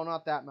 No,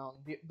 not that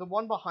mountain. The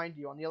one behind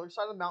you. On the other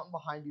side of the mountain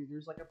behind you,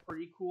 there's like a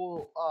pretty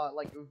cool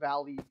like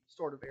valley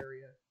sort of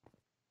area.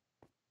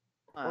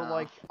 Or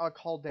like a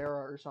caldera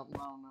or something.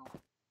 I don't know.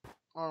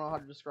 I don't know how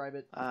to describe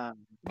it. I'm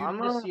You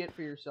need to see it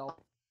for yourself.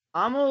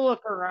 gonna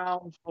look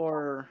around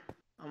for...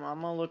 I'm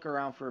gonna look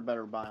around for a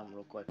better biome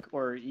real quick.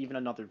 Or even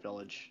another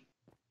village.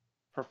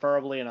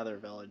 Preferably another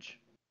village.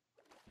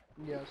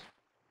 Yes.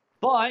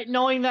 But,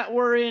 knowing that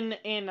we're in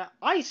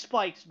Ice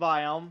Spikes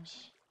biome,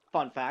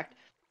 fun fact.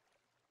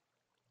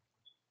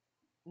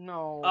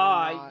 No. we're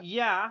not.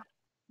 Yeah.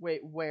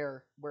 Wait,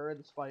 where? Where are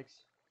the spikes?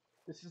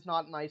 This is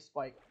not an ice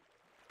spike.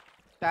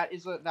 That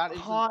is a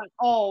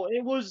Oh,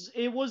 it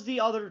was the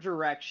other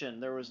direction.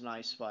 There was an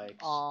Ice Spikes.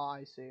 Ah,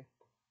 I see.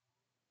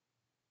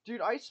 Dude,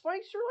 ice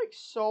spikes are like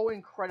so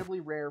incredibly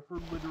rare for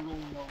literally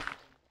no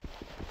reason.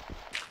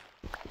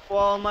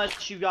 Well,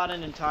 unless you got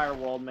an entire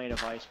world made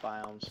of ice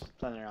biomes,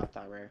 then they're not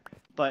that rare.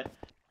 But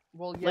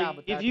Well, yeah, like,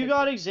 but if that you takes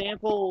got a-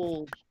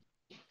 example,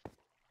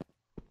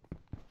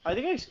 I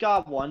think I just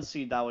got one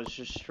seed that was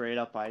just straight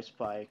up ice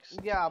spikes.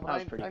 Yeah, That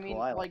was but pretty I mean,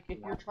 cool. I like, liked if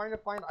you're trying to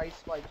find ice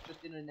spikes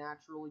just in a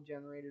naturally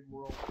generated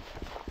world,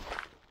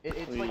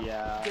 it's like,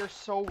 Yeah. they're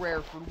so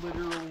rare for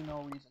literally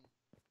no reason.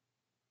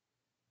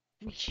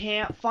 We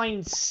can't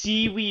find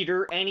seaweed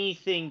or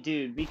anything,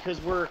 dude,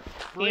 because we're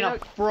We're in in a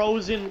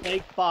frozen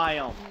lake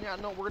biome. Yeah,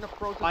 no, we're in a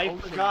frozen I ocean.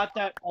 forgot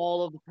that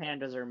all of the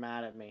pandas are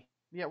mad at me.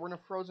 Yeah, we're in a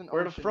frozen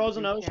We're in ocean. a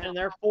frozen We ocean, can't- and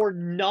therefore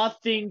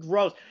nothing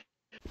grows.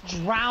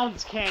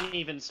 Drowns can't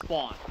even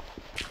spawn.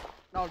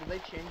 No, did they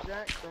change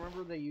that? 'Cause I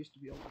remember they used to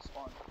be able to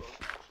spawn in frozen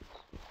oceans.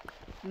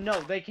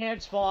 No, they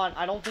can't spawn.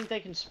 I don't think they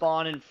can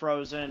spawn in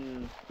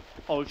frozen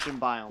ocean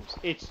biomes.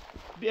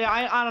 Yeah,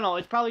 I don't know.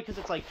 It's probably because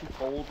it's like too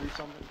cold or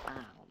something. I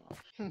don't know.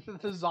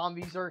 The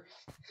zombies are...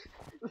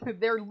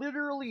 They're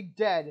literally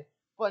dead.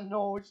 But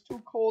no, it's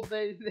too cold.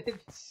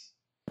 It's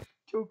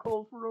too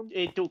cold for them.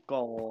 It's too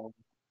cold.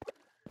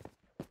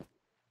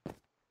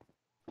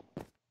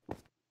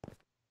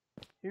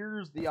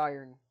 Here's the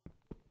iron.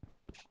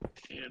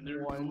 And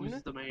there One.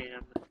 goes the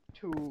man.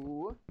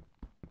 2,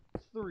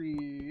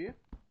 3,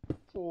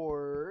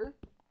 4,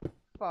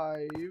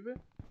 5,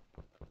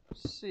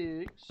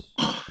 6,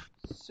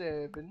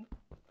 7,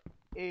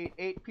 8.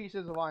 8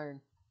 pieces of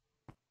iron.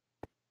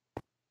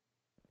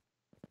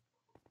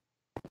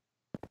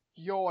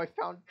 Yo, I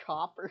found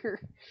copper.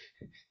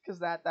 Cause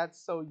that's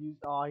so used.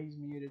 Oh, he's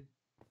muted.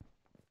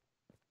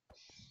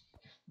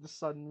 The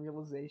sudden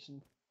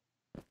realization.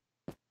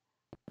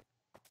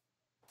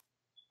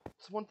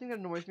 It's one thing that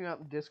annoys me about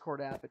the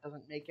Discord app. It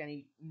doesn't make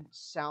any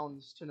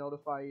sounds to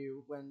notify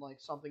you when like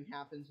something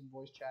happens in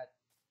voice chat.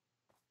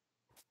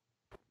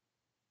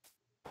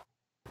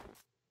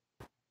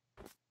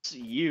 It's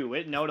you.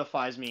 It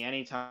notifies me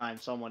anytime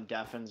someone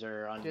deafens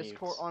or unmutes.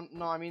 Discord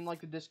no, I mean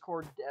like the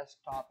Discord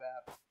desktop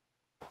app.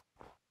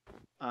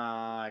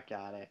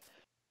 Got it.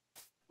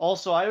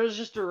 Also, I was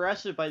just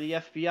arrested by the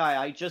FBI.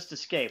 I just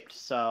escaped,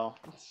 so.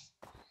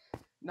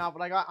 No,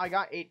 but I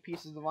got 8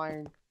 pieces of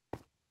iron.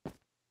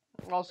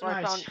 Also,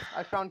 Nice.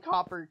 I found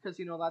copper because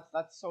you know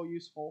that's so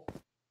useful.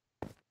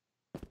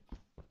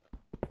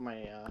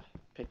 My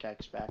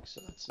pickaxe back, so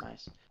that's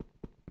nice.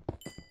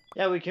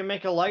 Yeah, we can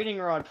make a lightning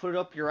rod. Put it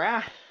up your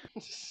ass.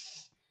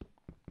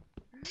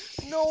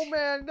 No,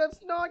 man, that's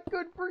not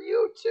good for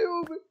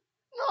YouTube.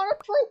 Not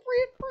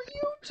appropriate for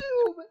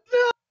YouTube.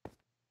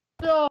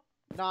 No.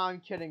 Nah, I'm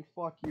kidding.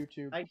 Fuck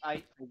YouTube.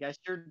 I guess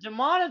you're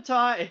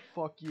demonetized.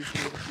 Fuck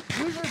YouTube.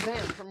 User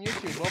banned from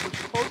YouTube over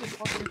supposed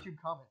fuck YouTube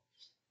comment.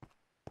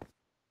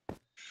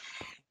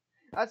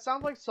 That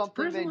sounds like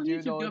something Person they on do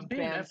YouTube though, is got banned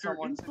ban after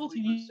someone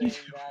insulting simply for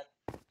saying YouTube. that.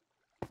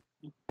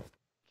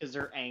 Because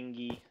they're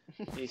angry.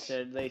 They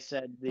said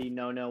the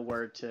no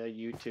word to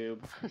YouTube.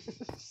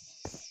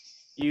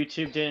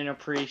 YouTube didn't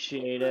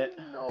appreciate it.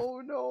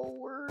 No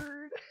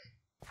word.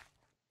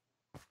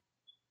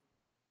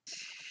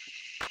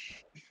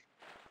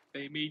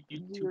 They made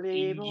YouTube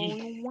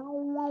angry. No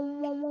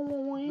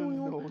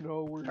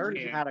word. I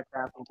already had a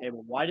crafting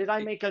table. Why did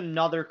I make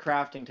another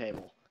crafting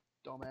table?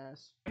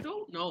 Dumbass. I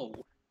don't know.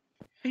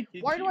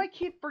 Why do I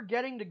keep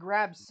forgetting to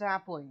grab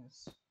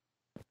saplings?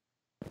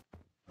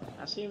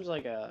 That seems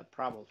like a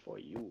problem for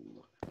you.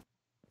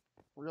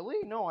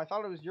 Really? No, I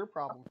thought it was your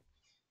problem.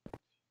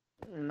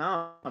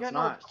 No, it's Yeah, no,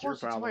 not. of It's your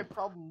course it's my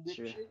problem. problem, It's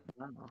your- dipshit.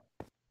 No.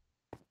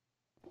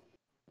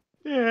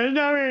 Yeah,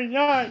 no, it's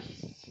not.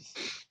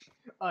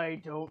 I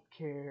don't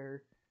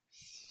care.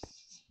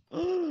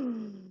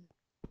 Do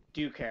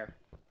you care?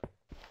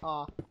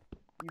 Ah,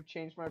 you've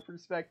changed my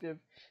perspective.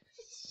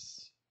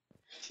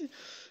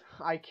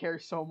 I care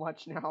so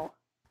much now.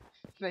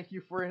 Thank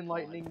you for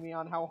enlightening me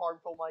on how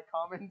harmful my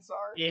comments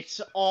are. It's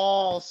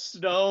all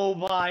snow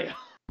biome.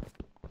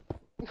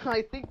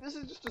 I think this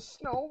is just a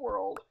snow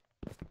world.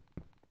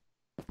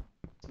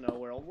 Snow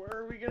world. Where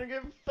are we gonna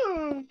get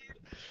food?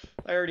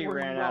 I already We're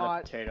ran out not.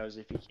 of potatoes.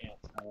 If you can't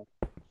tell.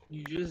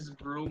 You just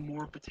grow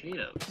more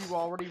potatoes. You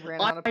already ran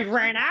out of I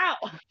ran out.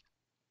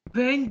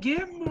 Then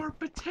get more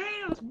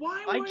potatoes.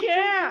 Why? I would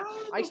can't! You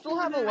grow I still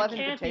before have that? 11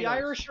 I can't. potatoes. The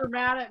Irish are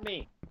mad at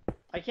me.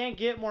 I can't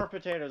get more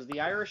potatoes. The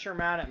Irish are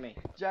mad at me.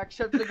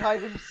 Jacksepticeye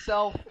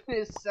himself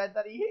has said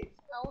that he hates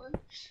melon.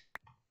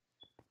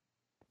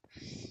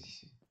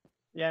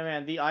 Yeah,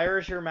 man. The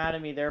Irish are mad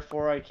at me.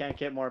 Therefore, I can't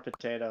get more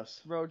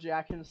potatoes. Bro,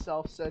 Jack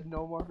himself said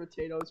no more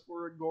potatoes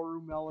for a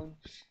Goru melon.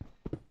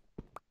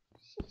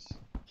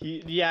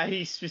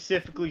 He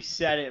specifically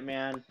said it,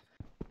 man.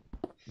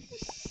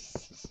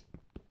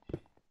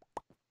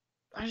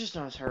 I just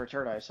noticed how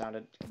retarded I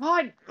sounded.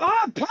 God!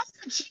 Ah!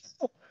 Punch!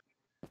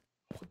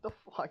 What the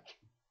fuck?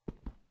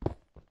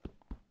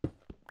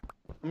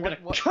 I'm gonna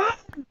What- cut!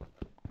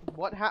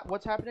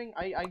 What's happening?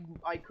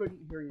 I couldn't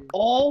hear you.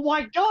 Oh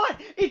my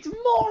god! It's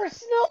more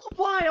snow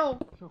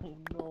biome! Oh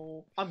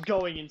no. I'm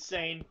going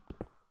insane.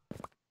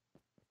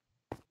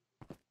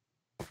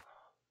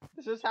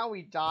 This is how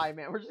we die,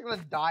 man. We're just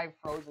gonna die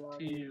frozen on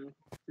here.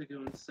 You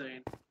go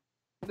insane.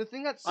 The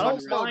thing that I don't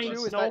sucks though mind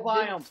too is snow that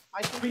biomes.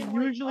 I think We in,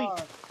 like, usually-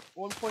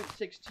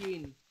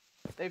 1.16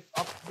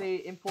 they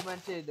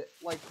implemented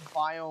like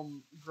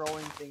biome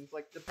growing things,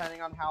 like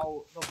depending on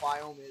how the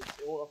biome is,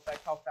 it will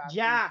affect how fast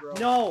Yeah, things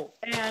grow.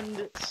 no,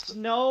 and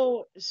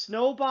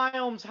snow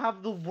biomes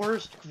have the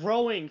worst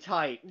growing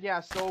type.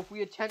 Yeah, so if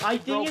we attempt I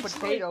to grow think it's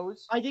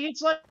potatoes, I think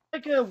it's like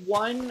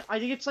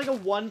a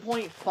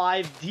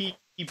 1.5 D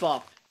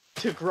debuff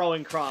to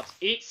growing crops.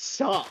 It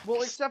sucks.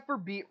 Well, except for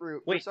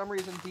beetroot. For Wait. some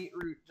reason,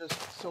 beetroot just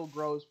still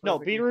grows. No,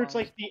 perfectly beetroot's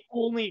fine. like the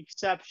only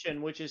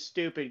exception, which is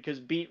stupid, because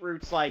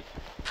beetroot's like,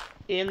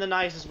 in the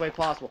nicest way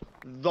possible,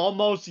 the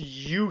most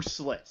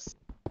useless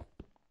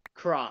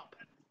crop.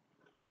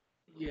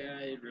 Yeah,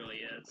 it really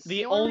is.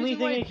 The only only reason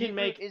thing why it can beetroot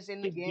make is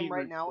in the is game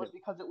right beetroot now is soup.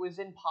 because it was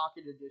in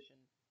Pocket Edition.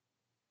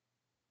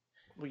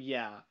 Well,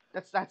 yeah.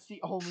 That's the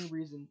only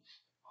reason.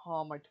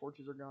 Oh, my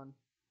torches are gone.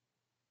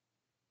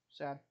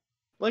 Sad.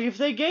 Like, if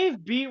they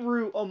gave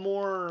beetroot a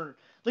more...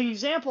 Like,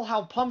 example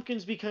how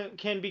pumpkins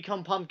can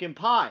become pumpkin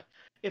pie.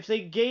 If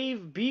they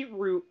gave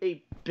beetroot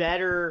a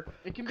better...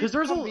 It can Because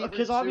become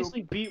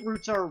obviously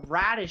beetroots are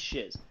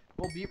radishes.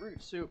 Well,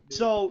 beetroot soup, dude.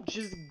 So,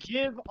 just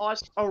give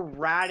us a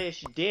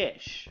radish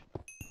dish.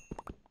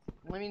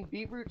 I mean,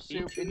 beetroot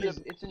soup,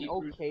 Beetroot it's an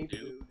beetroot okay soup.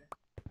 food.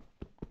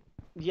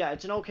 Yeah,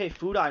 it's an okay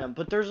food item,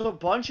 but there's a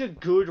bunch of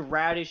good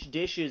radish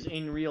dishes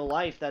in real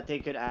life that they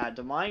could add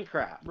to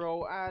Minecraft.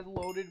 Bro, add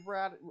loaded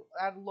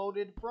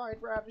fried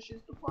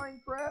radishes to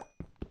Minecraft.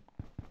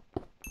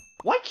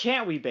 Why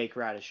can't we bake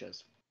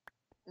radishes?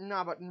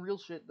 Nah, but in real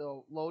shit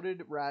though,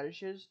 loaded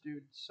radishes,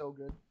 dude, so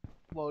good.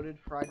 Loaded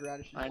fried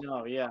radishes. I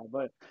know, yeah,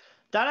 but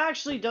that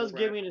actually does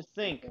get me to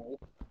think.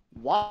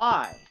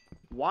 Why?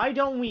 Why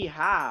don't we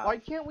have... Why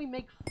can't we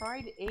make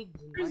fried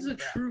eggs in Here's a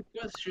Minecraft? true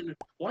question.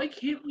 Why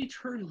can't we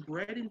turn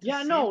bread into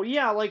Yeah, no, sandwiches?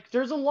 yeah, like,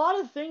 there's a lot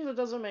of things that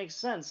doesn't make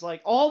sense.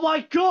 Like, oh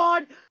my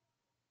god!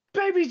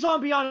 Baby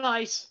zombie on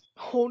ice!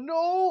 Oh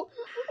no!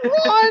 Run!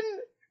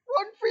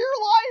 Run for your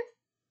life!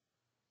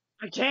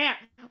 I can't!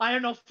 I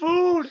have no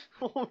food!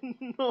 Oh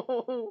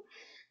no!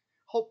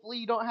 Hopefully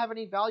you don't have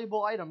any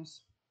valuable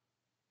items.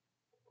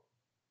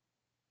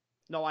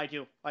 No, I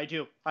do. I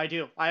do. I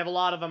do. I have a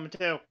lot of them,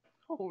 too.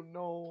 Oh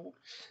no.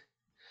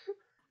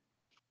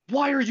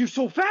 Why are you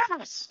so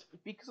fast?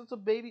 Because it's a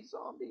baby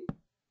zombie.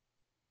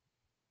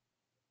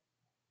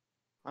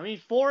 I mean,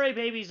 for a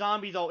baby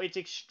zombie, though, it's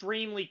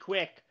extremely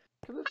quick.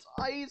 Because it's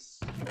ice.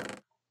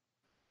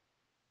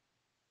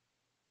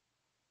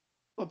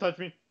 Don't touch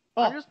me.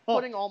 I'm just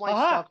putting all my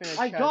stuff in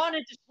a I chest. got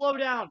it to slow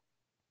down.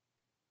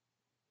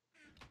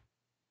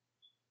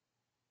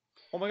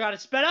 Oh my god,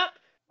 it sped up.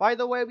 By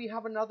the way, we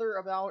have another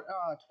about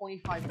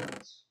 25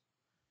 minutes.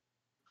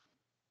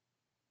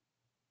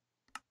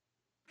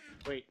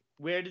 Wait,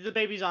 where did the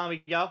baby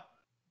zombie go?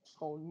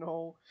 Oh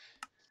no.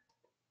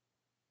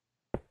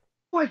 Oh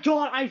my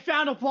god, I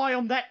found a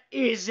biome that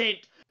isn't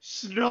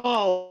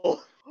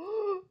snow.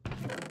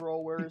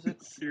 Bro, where is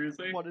it?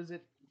 Seriously? What is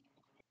it?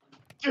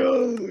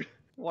 Dude,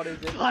 What is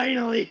it?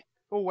 finally.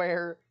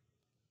 Where?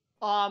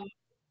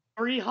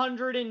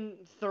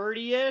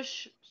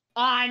 330-ish.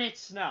 Ah, and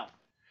it's snow.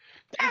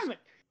 Damn it.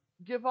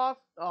 Give off.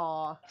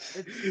 Aw.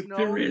 It's snow.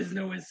 There is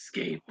no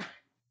escape.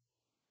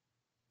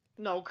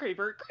 No,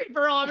 creeper.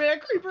 Creeper on, man.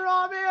 Creeper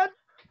on, man.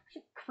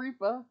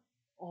 Creeper.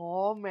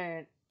 Oh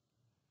man.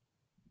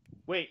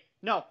 Wait,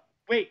 no.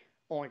 Wait.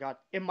 Oh my god.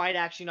 It might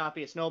actually not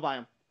be a snow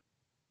biome.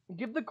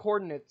 Give the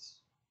coordinates.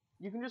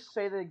 You can just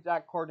say the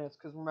exact coordinates,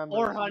 because remember.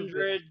 this is a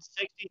vid-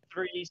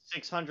 463,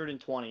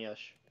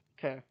 620-ish.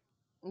 Okay.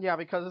 Yeah,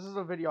 because this is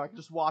a video, I can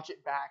just watch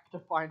it back to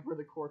find where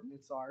the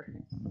coordinates are.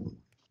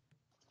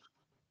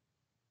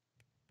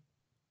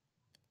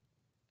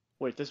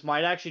 Wait, this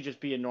might actually just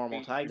be a normal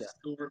Wait, taiga. you're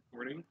still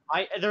recording?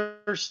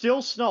 There's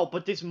still snow,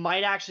 but this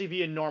might actually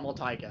be a normal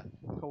taiga.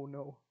 Oh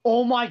no.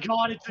 Oh my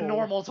god, it's a Oh.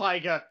 normal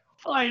taiga.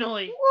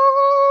 Finally.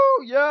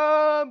 Woo!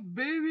 Yeah,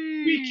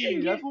 baby! We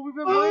can That's get what we've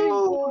been waiting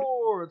food!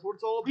 for! That's what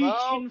it's all We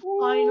about! can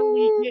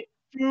finally Woo! get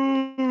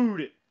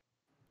food.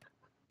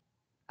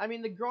 I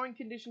mean, the growing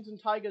conditions in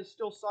taigas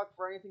still suck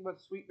for anything but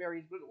sweet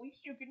berries, but at least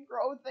you can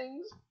grow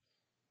things.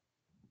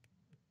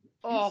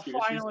 Oh,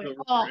 seriously finally.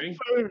 still Oh, recording?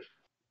 food.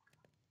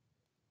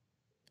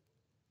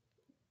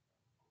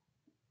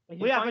 If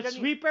you Well, yeah, find but any-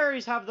 sweet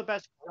berries have the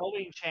best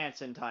growing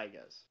chance in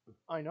taigas.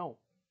 I know.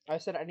 I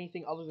said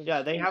anything other than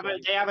Yeah, they sweet have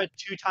berries. a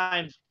 2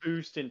 times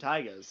boost in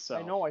taigas. So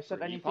I know, I said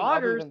for you anything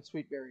other poggers- than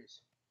sweet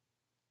berries.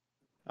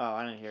 Oh,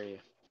 I didn't hear you.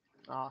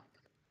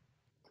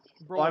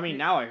 Bro, Well, I if mean, you-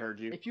 now I heard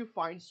you. If you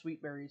find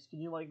sweet berries,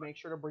 can you, like, make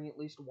sure to bring at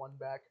least one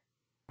back?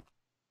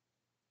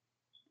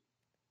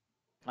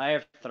 I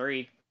have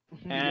 3,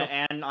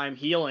 and I'm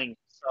healing,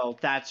 so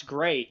that's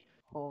great.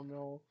 Oh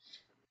no.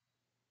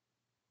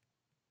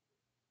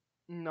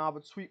 Nah,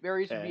 but sweet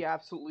berries would be Okay.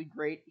 absolutely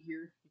great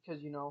here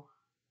because, you know,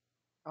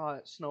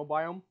 snow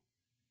biome.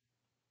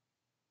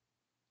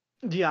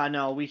 Yeah,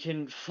 no, we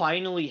can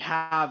finally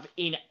have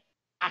an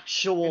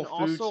actual And food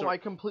also, source. I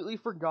completely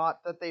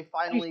forgot that they We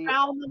finally.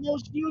 found the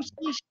most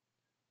useless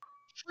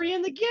tree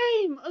in the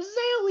game,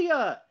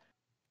 azalea.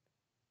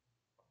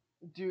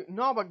 Dude,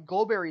 no, but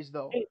glowberries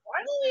though. Hey,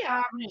 why don't we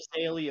have an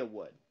azalea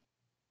wood?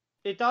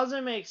 It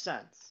doesn't make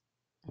sense.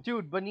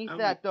 Dude, beneath I'm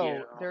that gonna though,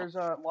 get off. there's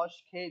a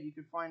lush cave. You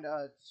can find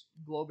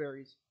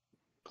glowberries.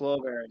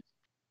 Glowberries.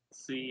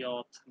 See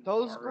y'all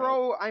Those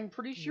tomorrow. grow. I'm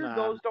pretty sure Nah,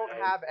 those don't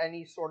okay. have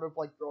any sort of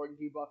like growing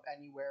debuff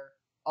anywhere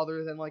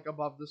other than like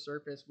above the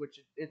surface, which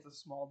it's a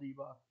small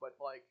debuff, but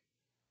like.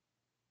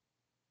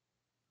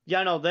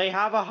 Yeah, no, they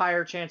have a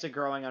higher chance of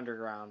growing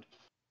underground.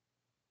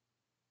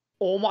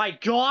 Oh my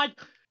god!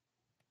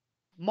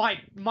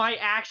 My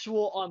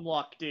actual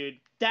unluck, dude.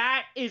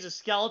 That is a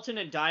skeleton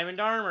in diamond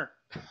armor.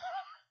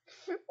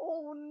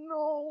 Oh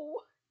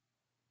no!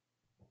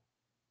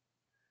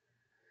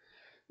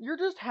 You're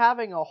just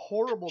having a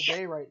horrible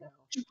day right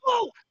now.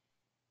 Oh!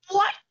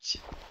 What?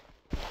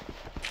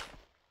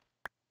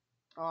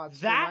 Oh, it's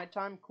That-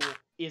 still nighttime? Cool.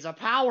 Is a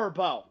power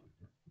bow.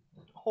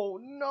 Oh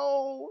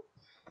no!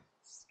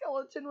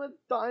 Skeleton with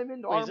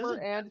diamond Wait, is this armor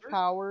a and desert?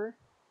 power.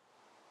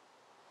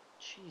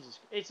 Jesus.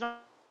 It's not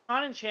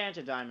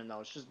enchanted diamond, though.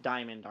 It's just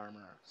diamond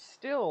armor.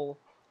 Still.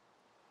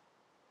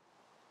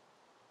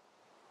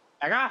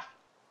 Back off!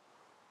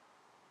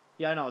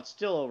 Yeah, no, it's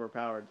still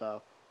overpowered,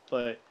 though.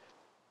 But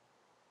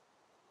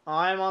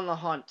I'm on the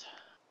hunt.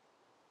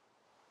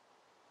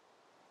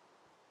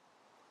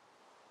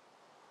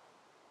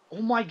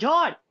 Oh my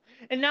god!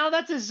 And now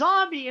that's a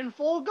zombie in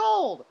full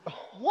gold!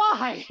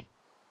 Why?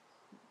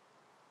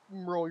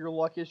 Bro, your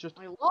luck is just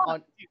I love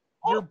un-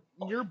 it.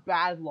 your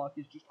bad luck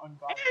is just And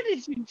ungodly.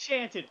 it's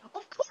enchanted!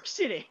 Of course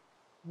it is!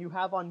 You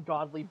have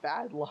ungodly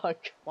bad luck.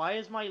 Why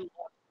is my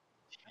luck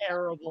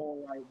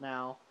terrible right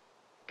now?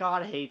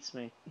 God hates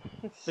me.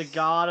 The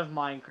god of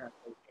Minecraft.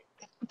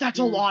 That's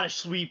a Dude. lot of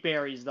sweet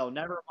berries, though.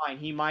 Never mind.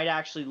 He might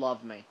actually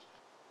love me.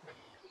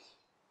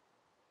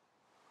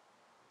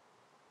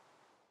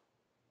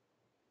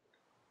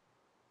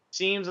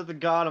 Seems that the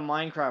god of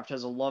Minecraft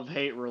has a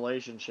love-hate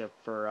relationship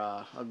for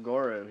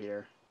Agoro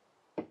here.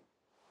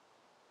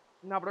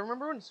 No, but I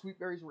remember when sweet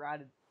berries were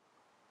added.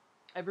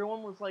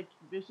 Everyone was like,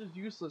 "This is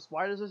useless.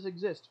 Why does this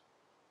exist?"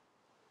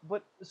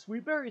 But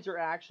sweet berries are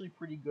actually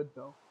pretty good,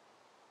 though.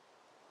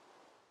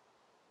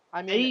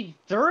 I mean,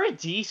 They're a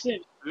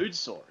decent food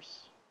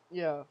source.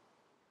 yeah.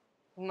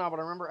 No, but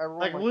I remember everyone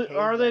Like, like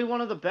are hated they them.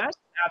 one of the best?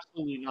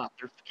 Absolutely not.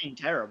 They're fucking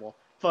terrible.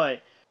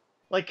 But,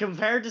 like,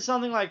 compared to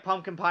something like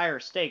pumpkin pie or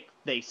steak,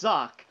 they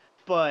suck.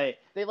 But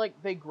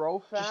They grow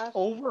fast. just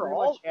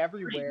overall, pretty much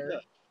everywhere.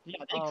 good.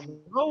 Yeah, they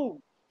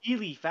grow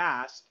really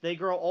fast. They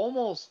grow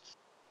almost,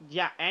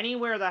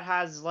 anywhere that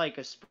has, like,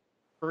 a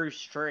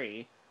spruce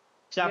tree.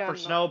 Except for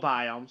snow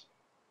biomes.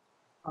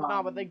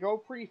 No, but they grow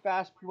pretty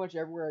fast pretty much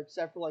everywhere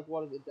except for, like,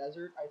 what is it,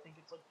 desert? I think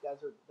it's, like,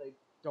 desert they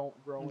don't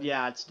grow in.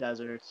 Yeah, it's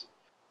deserts.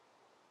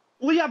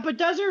 Well, yeah, but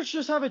deserts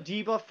just have a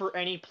debuff for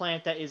any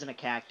plant that isn't a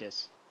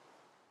cactus.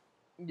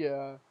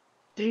 Yeah.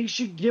 They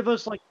should give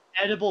us, like,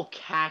 edible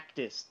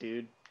cactus,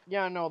 dude.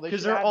 Yeah, no, they should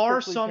Because there add are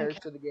prickly some pears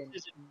to the game.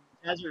 cactuses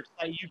in deserts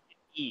that you can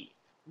eat.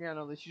 Yeah,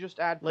 no, they should just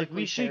add Like, prickly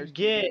we pears should to the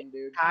get game,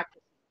 dude.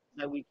 cactuses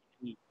that we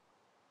can eat.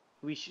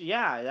 We should,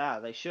 yeah,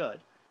 they should.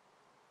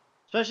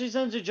 Especially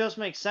since it just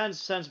makes sense,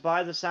 since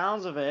by the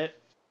sounds of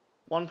it,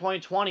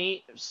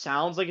 1.20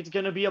 sounds like it's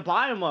going to be a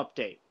biome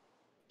update.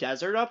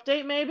 Desert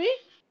update, maybe?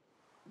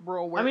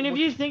 Bro, I mean, if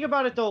you think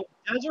about it, though,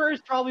 desert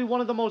is probably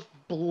one of the most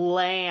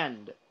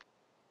bland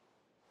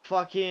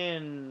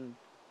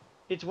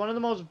it's one of the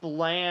most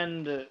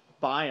bland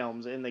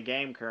biomes in the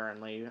game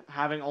currently,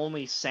 having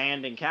only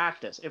sand and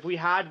cactus. If we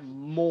had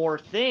more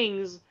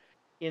things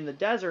in the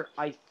desert,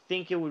 I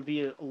think it would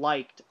be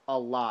liked a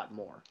lot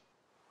more.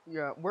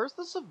 Yeah, where's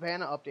the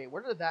Savannah update?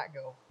 Where did that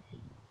go?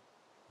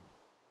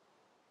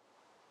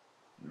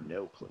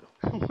 No clue.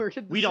 Where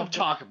did the We don't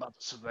talk about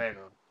the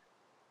savannah.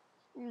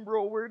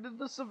 Bro, where did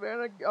the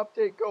Savannah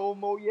update go,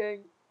 Mo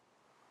Yang?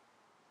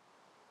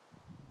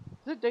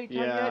 Is it daytime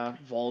Yeah, yet?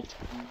 Vault.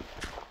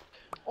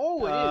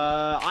 Oh, it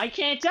is. I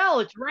can't tell.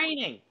 It's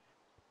raining.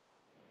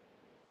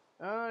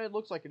 It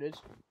looks like it is.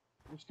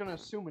 I'm just gonna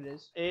assume it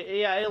is.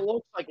 Yeah, it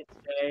looks like it's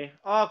day.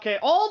 Okay,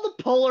 all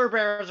the polar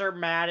bears are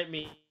mad at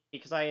me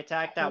because I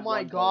attacked that Oh my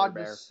one god, polar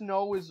the bear.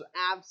 snow is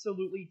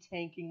absolutely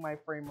tanking my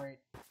frame rate.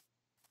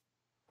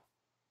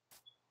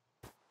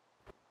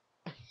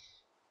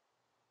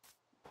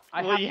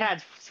 Yeah,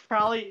 it's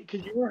probably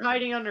because you were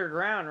hiding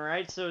underground,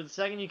 right? So the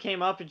second you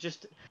came up, it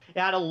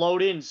had to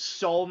load in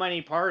so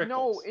many particles.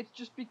 No, it's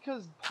just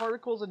because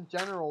particles in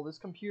general, this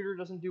computer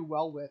doesn't do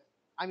well with.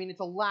 I mean, it's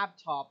a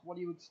laptop. What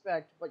do you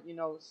expect? But, you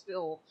know,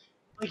 still.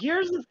 Like,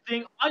 here's the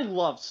thing. I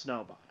love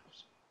snow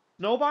biomes.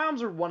 Snow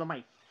biomes are one of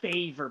my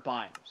favorite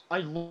biomes. I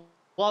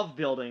love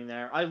building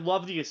there. I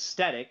love the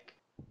aesthetic.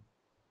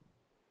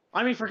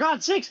 I mean, for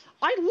God's sakes,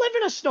 I live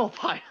in a snow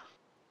biome.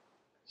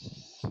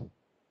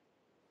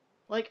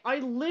 Like, I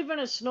live in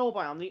a snow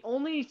biome. The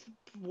only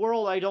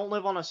world I don't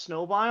live on a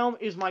snow biome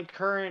is my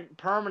current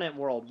permanent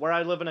world, where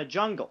I live in a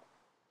jungle.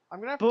 I'm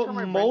gonna have to But turn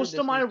my most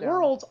of my render distance down.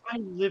 worlds, I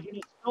live in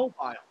a snow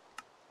biome.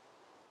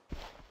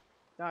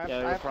 No, I Yeah,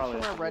 you'll have to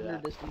probably turn have my to do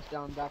render that. distance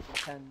down back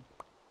to 10.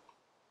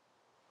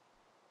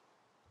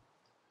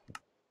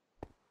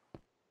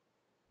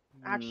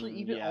 Actually,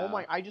 even yeah. oh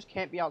my, I just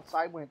can't be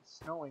outside when it's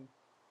snowing.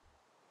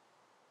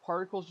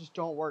 Particles just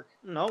don't work.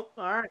 Nope.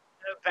 All right.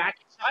 Back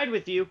inside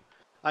with you.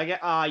 I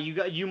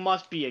get. You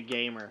must be a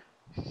gamer.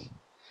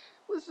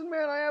 Listen,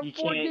 man, I have You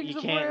 4 can't. gigs You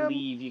of can't RAM.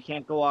 leave. You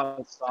can't go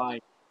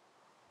outside.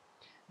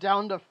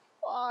 Down to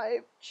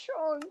 5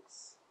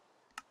 chunks.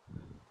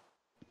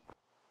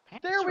 Man,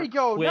 There we We're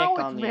go. quick Now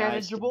it's on the ice.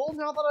 manageable.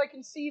 Now that I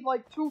can see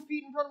like 2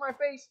 feet in front of my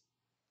face.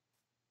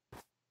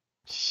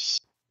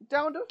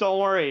 Down to... Don't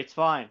worry, it's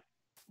fine.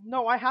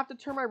 No, I have to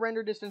turn my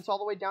render distance all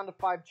the way down to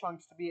 5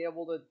 chunks to be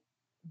able to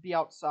be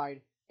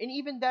outside. And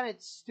even then,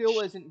 it still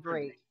isn't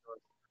great.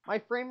 My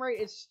frame rate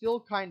is still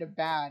kind of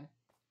bad.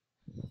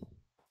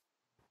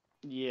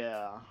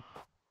 Yeah.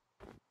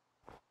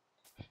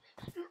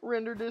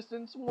 Render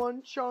distance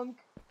 1 chunk.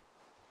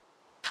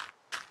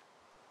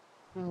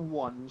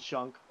 1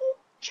 chunk.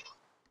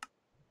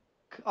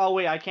 Oh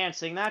wait, I can't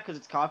sing that because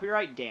it's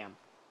copyright? Damn.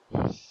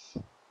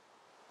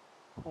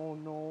 Oh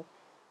no.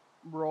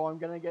 Bro, I'm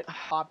gonna get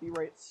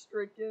copyright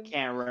stricken.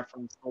 Can't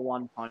reference the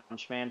One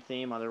Punch Man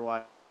theme,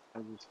 otherwise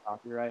it's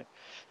copyright.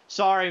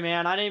 Sorry,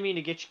 man, I didn't mean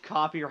to get you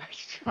copyright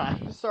strike.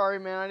 Sorry,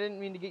 man, I didn't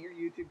mean to get your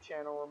YouTube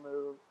channel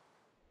removed.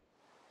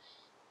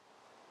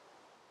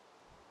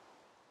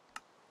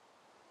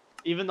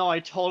 Even though I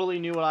totally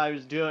knew what I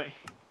was doing.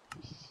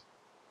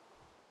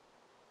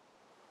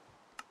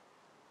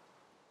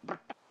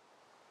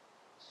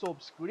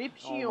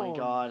 Subscription. Oh my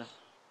god.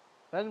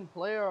 Then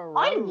play a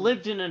I road.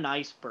 lived in an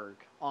iceberg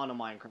on a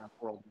Minecraft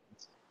world.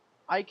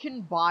 I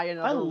can buy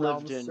another realm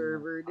lived in-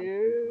 server,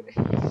 dude.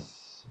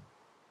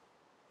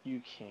 You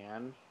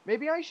can.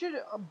 Maybe I should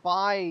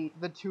buy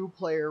the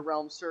 2-player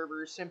realm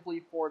server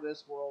simply for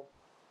this world.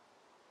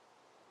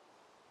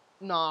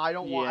 Nah, I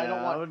don't want. I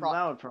don't want.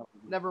 that would probably.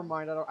 Never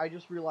mind. I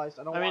just realized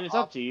I don't. I mean, want it's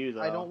up to you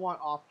though. I don't want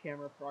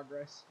off-camera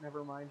progress.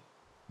 Never mind.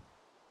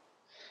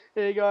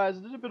 Hey guys,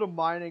 there's a bit of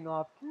mining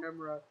off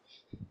camera.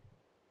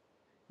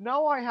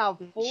 Now I have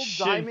full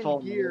diamond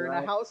Shameful, gear and a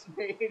right? house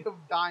made of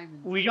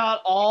diamonds. We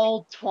got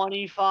all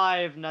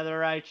 25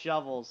 netherite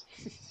shovels.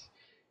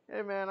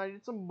 Hey man, I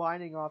did some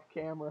mining off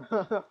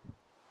camera.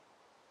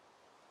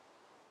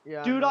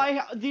 Yeah. Dude,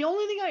 no. the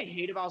only thing I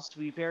hate about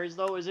sweet berries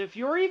though is if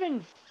you're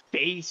even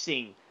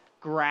facing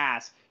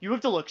grass, you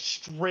have to look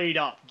straight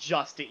up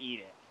just to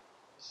eat it.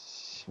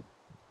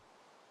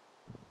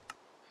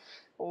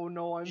 Oh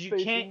no, I'm You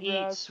facing can't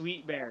grass. eat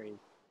sweet berries.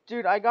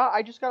 Dude,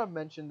 I just gotta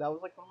mention that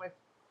was like one of my.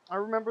 I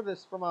remember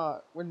this from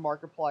when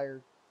Markiplier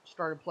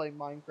started playing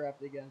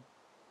Minecraft again,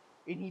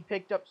 and he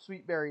picked up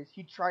sweet berries.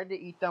 He tried to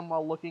eat them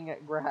while looking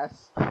at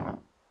grass.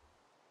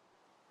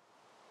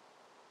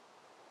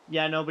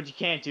 Yeah, no, but you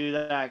can't do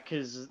that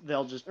because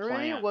they'll just Or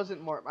maybe it plant.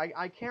 wasn't Mark.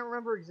 I can't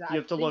remember exactly.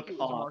 You have to I think look it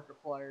was up.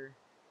 Markiplier,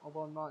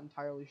 although I'm not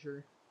entirely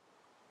sure.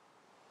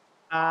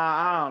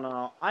 I don't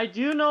know. I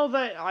do know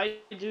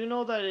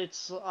that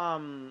it's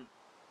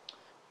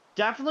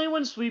definitely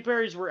when sweet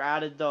berries were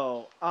added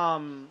though.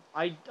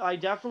 I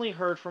definitely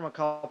heard from a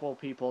couple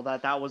people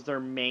that was their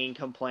main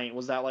complaint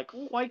was that like,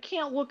 oh, I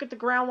can't look at the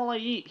ground while I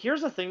eat. Here's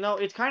the thing though,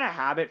 it's kind of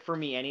habit for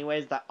me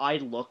anyways that I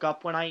look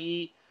up when I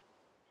eat.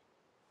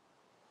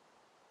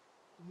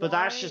 But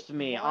that's just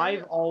me.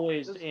 I've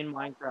always in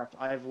Minecraft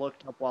I've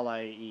looked up while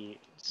I eat.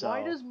 So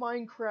Why does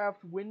Minecraft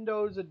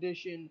Windows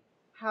Edition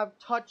have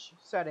touch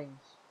settings?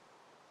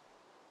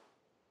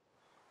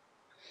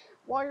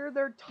 Why are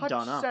there touch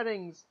Dunno.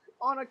 settings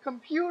on a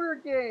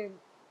computer game?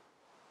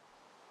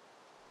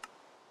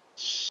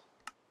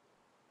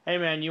 Hey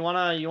man, you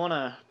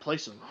wanna play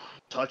some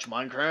touch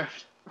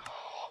Minecraft?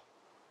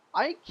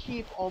 I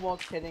keep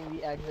almost hitting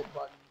the exit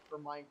button for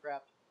Minecraft.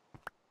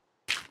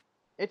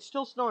 It's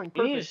still snowing.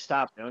 You need to Perfect.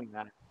 stop doing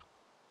that.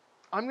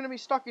 I'm gonna be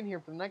stuck in here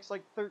for the next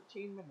like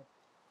 13 minutes.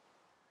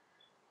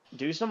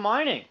 Do some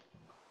mining.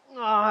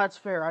 Ah, that's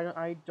fair.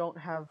 I don't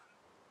have.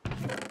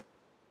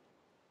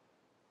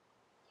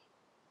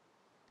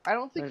 I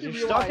don't think You're you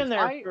stuck realize. in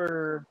there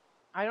for.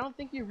 I don't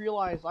think you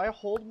realize I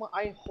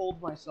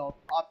hold myself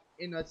up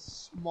in a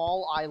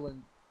small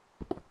island.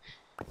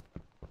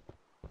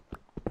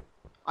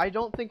 I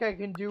don't think I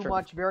can do Sure.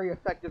 much very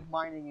effective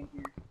mining in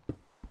here.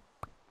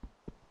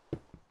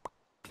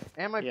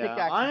 And my Yeah,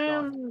 pickaxe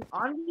is gone.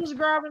 I'm just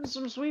grabbing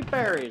some sweet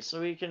berries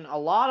so we can a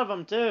lot of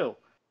them too,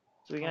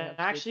 so we Oh, can that's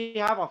actually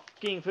have a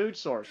fucking food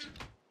source.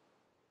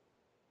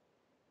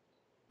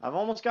 I've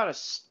almost got a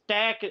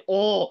stack.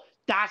 Oh,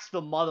 that's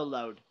the mother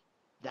load.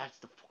 That's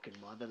the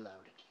fucking mother load.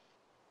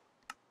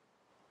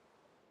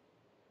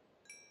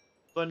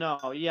 But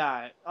no,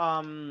 yeah,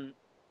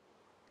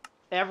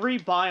 every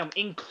biome,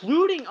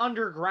 including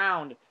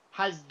underground,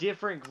 has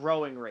different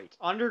growing rates.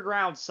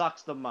 Underground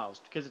sucks the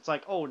most because it's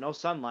like, oh, no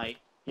sunlight,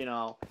 you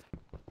know.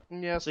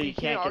 Yes, So you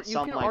can't get you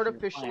sunlight can from your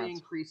artificially plants.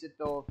 increase it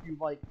though if you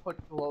like put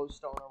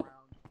glowstone around.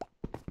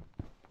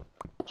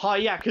 Oh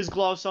yeah, because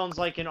glowstone's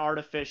like an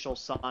artificial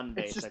sun,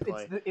 It's just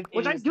basically. it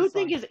Which I is do the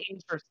think sun. is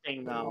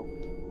interesting, though.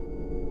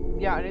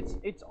 Yeah, and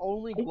it's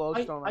only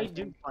glowstone. I I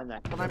do think. find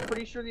that. But I'm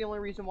pretty sure the only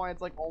reason why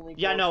it's like only.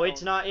 Yeah, no,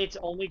 it's glowstone- not. It's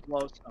only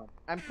glowstone.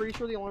 I'm pretty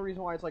sure the only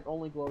reason why it's like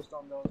only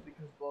glowstone though is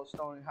because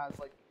glowstone has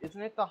like,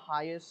 isn't it the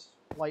highest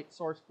light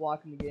source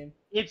block in the game?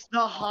 It's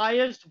the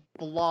highest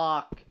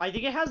block. I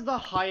think it has the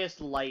highest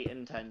light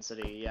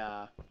intensity.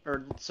 Yeah,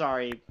 or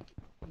sorry.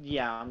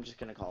 Yeah, I'm just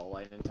gonna call it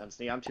light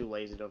intensity. I'm too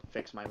lazy to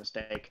fix my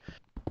mistake.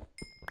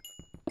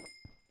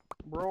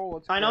 Bro,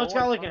 let's I know go it's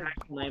got like an outside.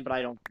 actual name, but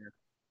I don't care.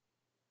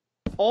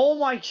 Oh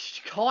my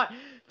god.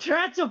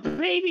 That's a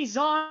baby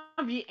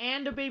zombie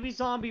and a baby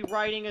zombie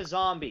riding a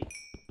zombie.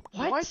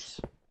 What?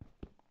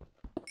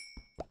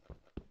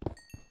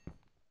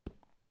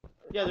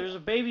 Yeah, there's a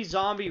baby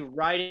zombie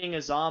riding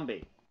a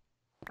zombie.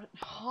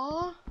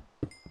 Huh?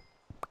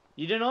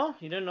 You didn't know?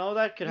 You didn't know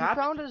that could You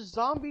happen? found a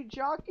zombie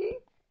jockey?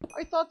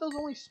 I thought those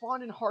only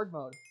spawned in hard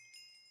mode.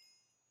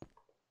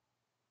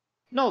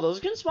 No,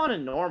 those can spawn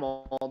in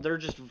normal. They're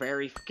just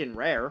very fucking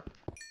rare.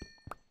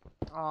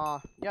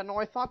 Yeah, no,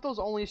 I thought those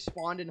only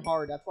spawned in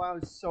hard. That's why I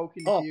was so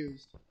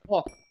confused.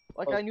 Oh.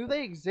 Like, Oh. I knew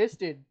they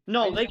existed.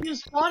 No, they can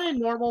spawn in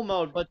normal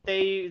mode, but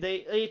they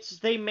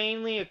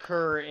mainly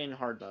occur in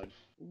hard mode.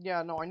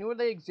 Yeah, no, I knew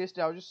they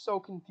existed. I was just so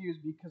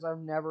confused because I've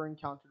never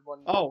encountered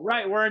one. Oh,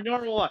 right, we're in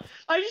normal one.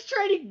 I just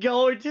tried to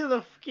go into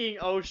the fucking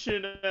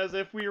ocean as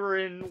if we were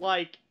in,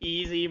 like,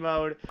 easy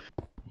mode.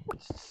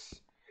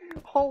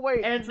 Oh,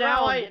 wait, And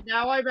now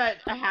I'm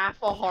at half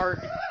a heart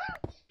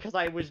because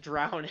I was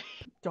drowning.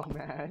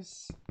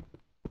 Dumbass.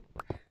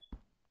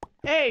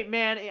 Hey,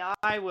 man,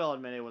 I will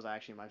admit it was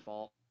actually my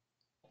fault.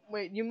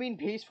 Wait, you mean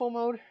peaceful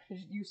mode?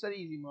 You said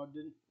easy mode,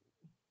 didn't?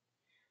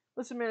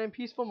 Listen, man, in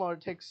peaceful mode,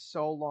 it takes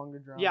so long to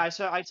drown. Yeah, I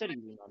said easy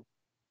mode.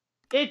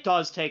 It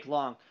does take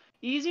long.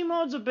 Easy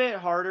mode's a bit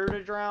harder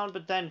to drown,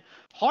 but then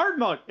hard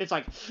mode, it's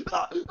like...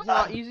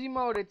 No, easy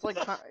mode, it's like,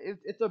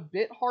 it's a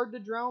bit hard to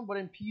drown, but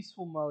in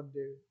peaceful mode,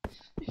 dude.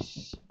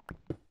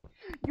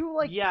 You,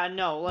 like... Yeah,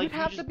 no, like, you'd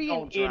have to be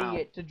an drown.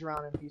 idiot to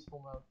drown in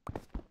peaceful mode.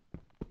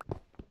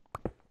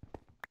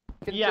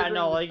 Yeah,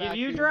 no, Considering like, the if fact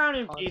you you're drown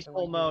in constantly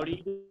peaceful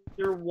mode,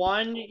 either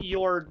one,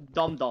 you're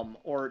dum-dum,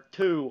 or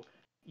two,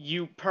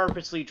 you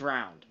purposely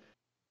drowned.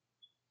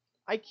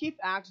 I keep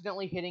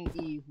accidentally hitting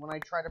E when I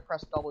try to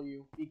press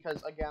W,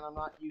 because, again, I'm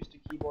not used to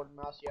keyboard and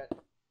mouse yet.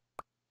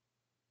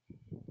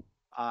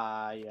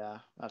 Yeah,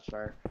 that's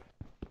fair.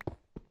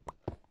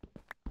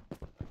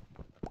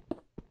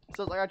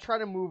 So, like, I try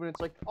to move, and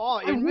it's like, oh,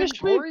 I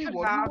wish we inventory, could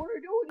what do you have- want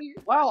to do here?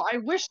 Wow, I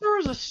wish there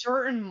was a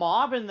certain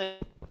mob in the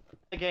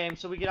game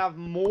so we could have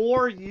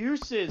more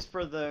uses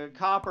for the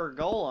copper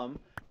golem.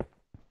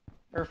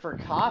 Or for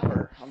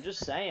copper, I'm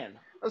just saying.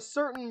 A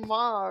certain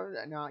mob.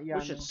 No, yeah.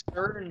 Wish no. a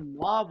certain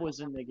mob was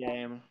in the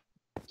game.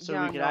 So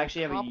Yeah, we could no,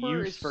 actually have a copper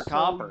use is for so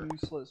copper.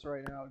 Useless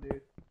right now,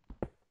 dude.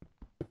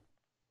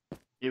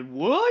 It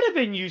would have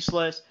been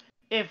useless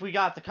if we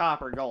got the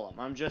copper golem,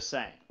 I'm just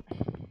saying.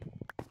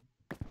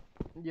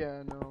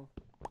 Yeah, no.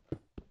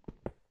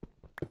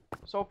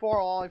 So far,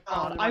 all I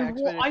found in my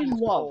expedition is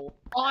coal.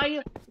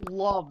 I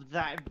love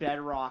that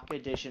Bedrock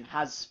Edition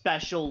has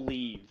special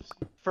leaves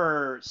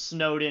for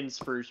Snowden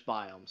spruce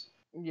biomes.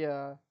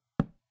 Yeah.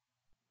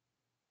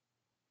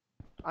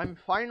 I'm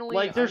finally...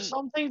 Like, there's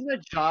some things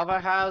that Java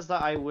has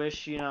that I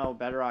wish, you know,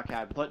 Bedrock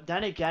had. But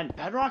then again,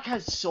 Bedrock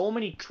has so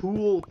many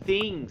cool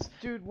things.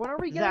 Dude, when are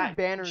we getting that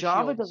banner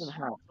Java shields? doesn't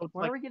have. So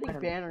When are we getting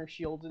banner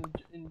shields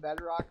in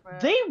Bedrock, man?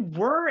 They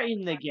were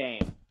in the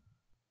game.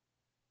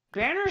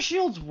 Banner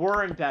shields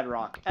were in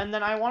Bedrock, and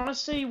then I want to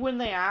say when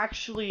they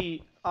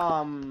actually,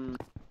 I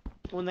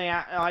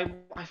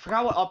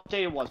forgot what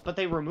update it was, but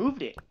they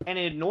removed it, and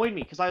it annoyed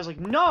me, because I was like,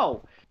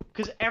 no!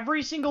 Because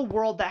every single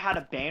world that had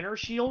a banner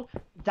shield,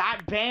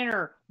 that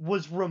banner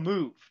was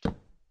removed.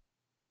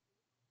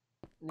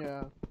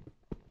 Yeah.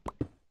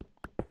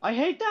 I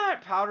hate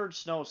that powdered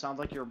snow sounds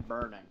like you're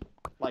burning.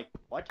 Like,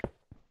 what?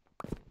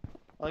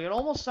 Like, it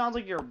almost sounds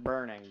like you're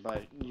burning,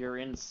 but you're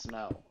in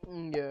snow.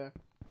 Yeah.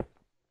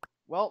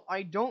 Well,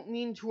 I don't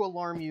mean to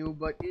alarm you,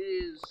 but it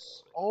is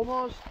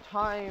almost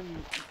time.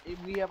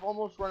 We have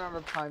almost run out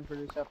of time for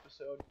this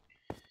episode.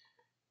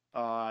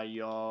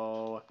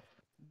 Yo.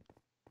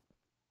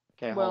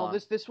 Okay, Well, hold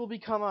on. this will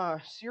become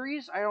a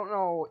series. I don't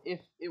know if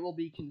it will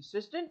be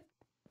consistent.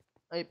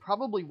 It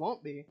probably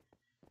won't be.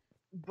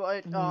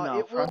 But No, it will be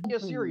a probably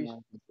series.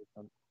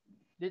 not.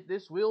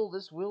 This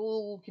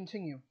will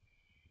continue.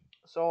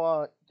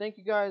 So thank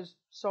you guys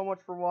so much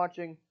for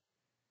watching.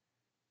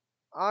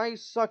 I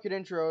suck at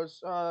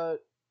intros.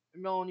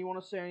 Melon, you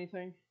want to say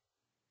anything?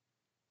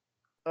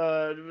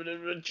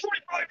 25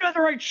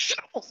 netherite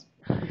shovels!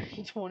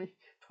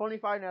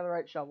 25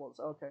 netherite shovels.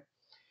 Okay.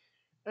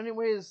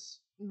 Anyways,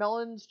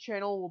 Melon's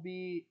channel will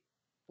be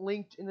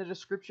linked in the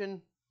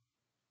description.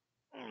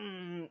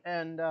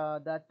 And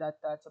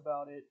that's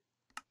about it.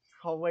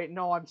 Oh wait,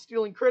 no, I'm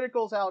stealing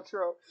Critical's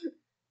outro.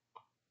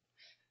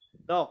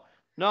 No,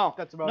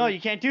 That's about no, it.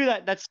 you can't do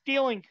that. That's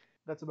stealing.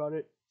 That's about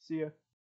it. See ya.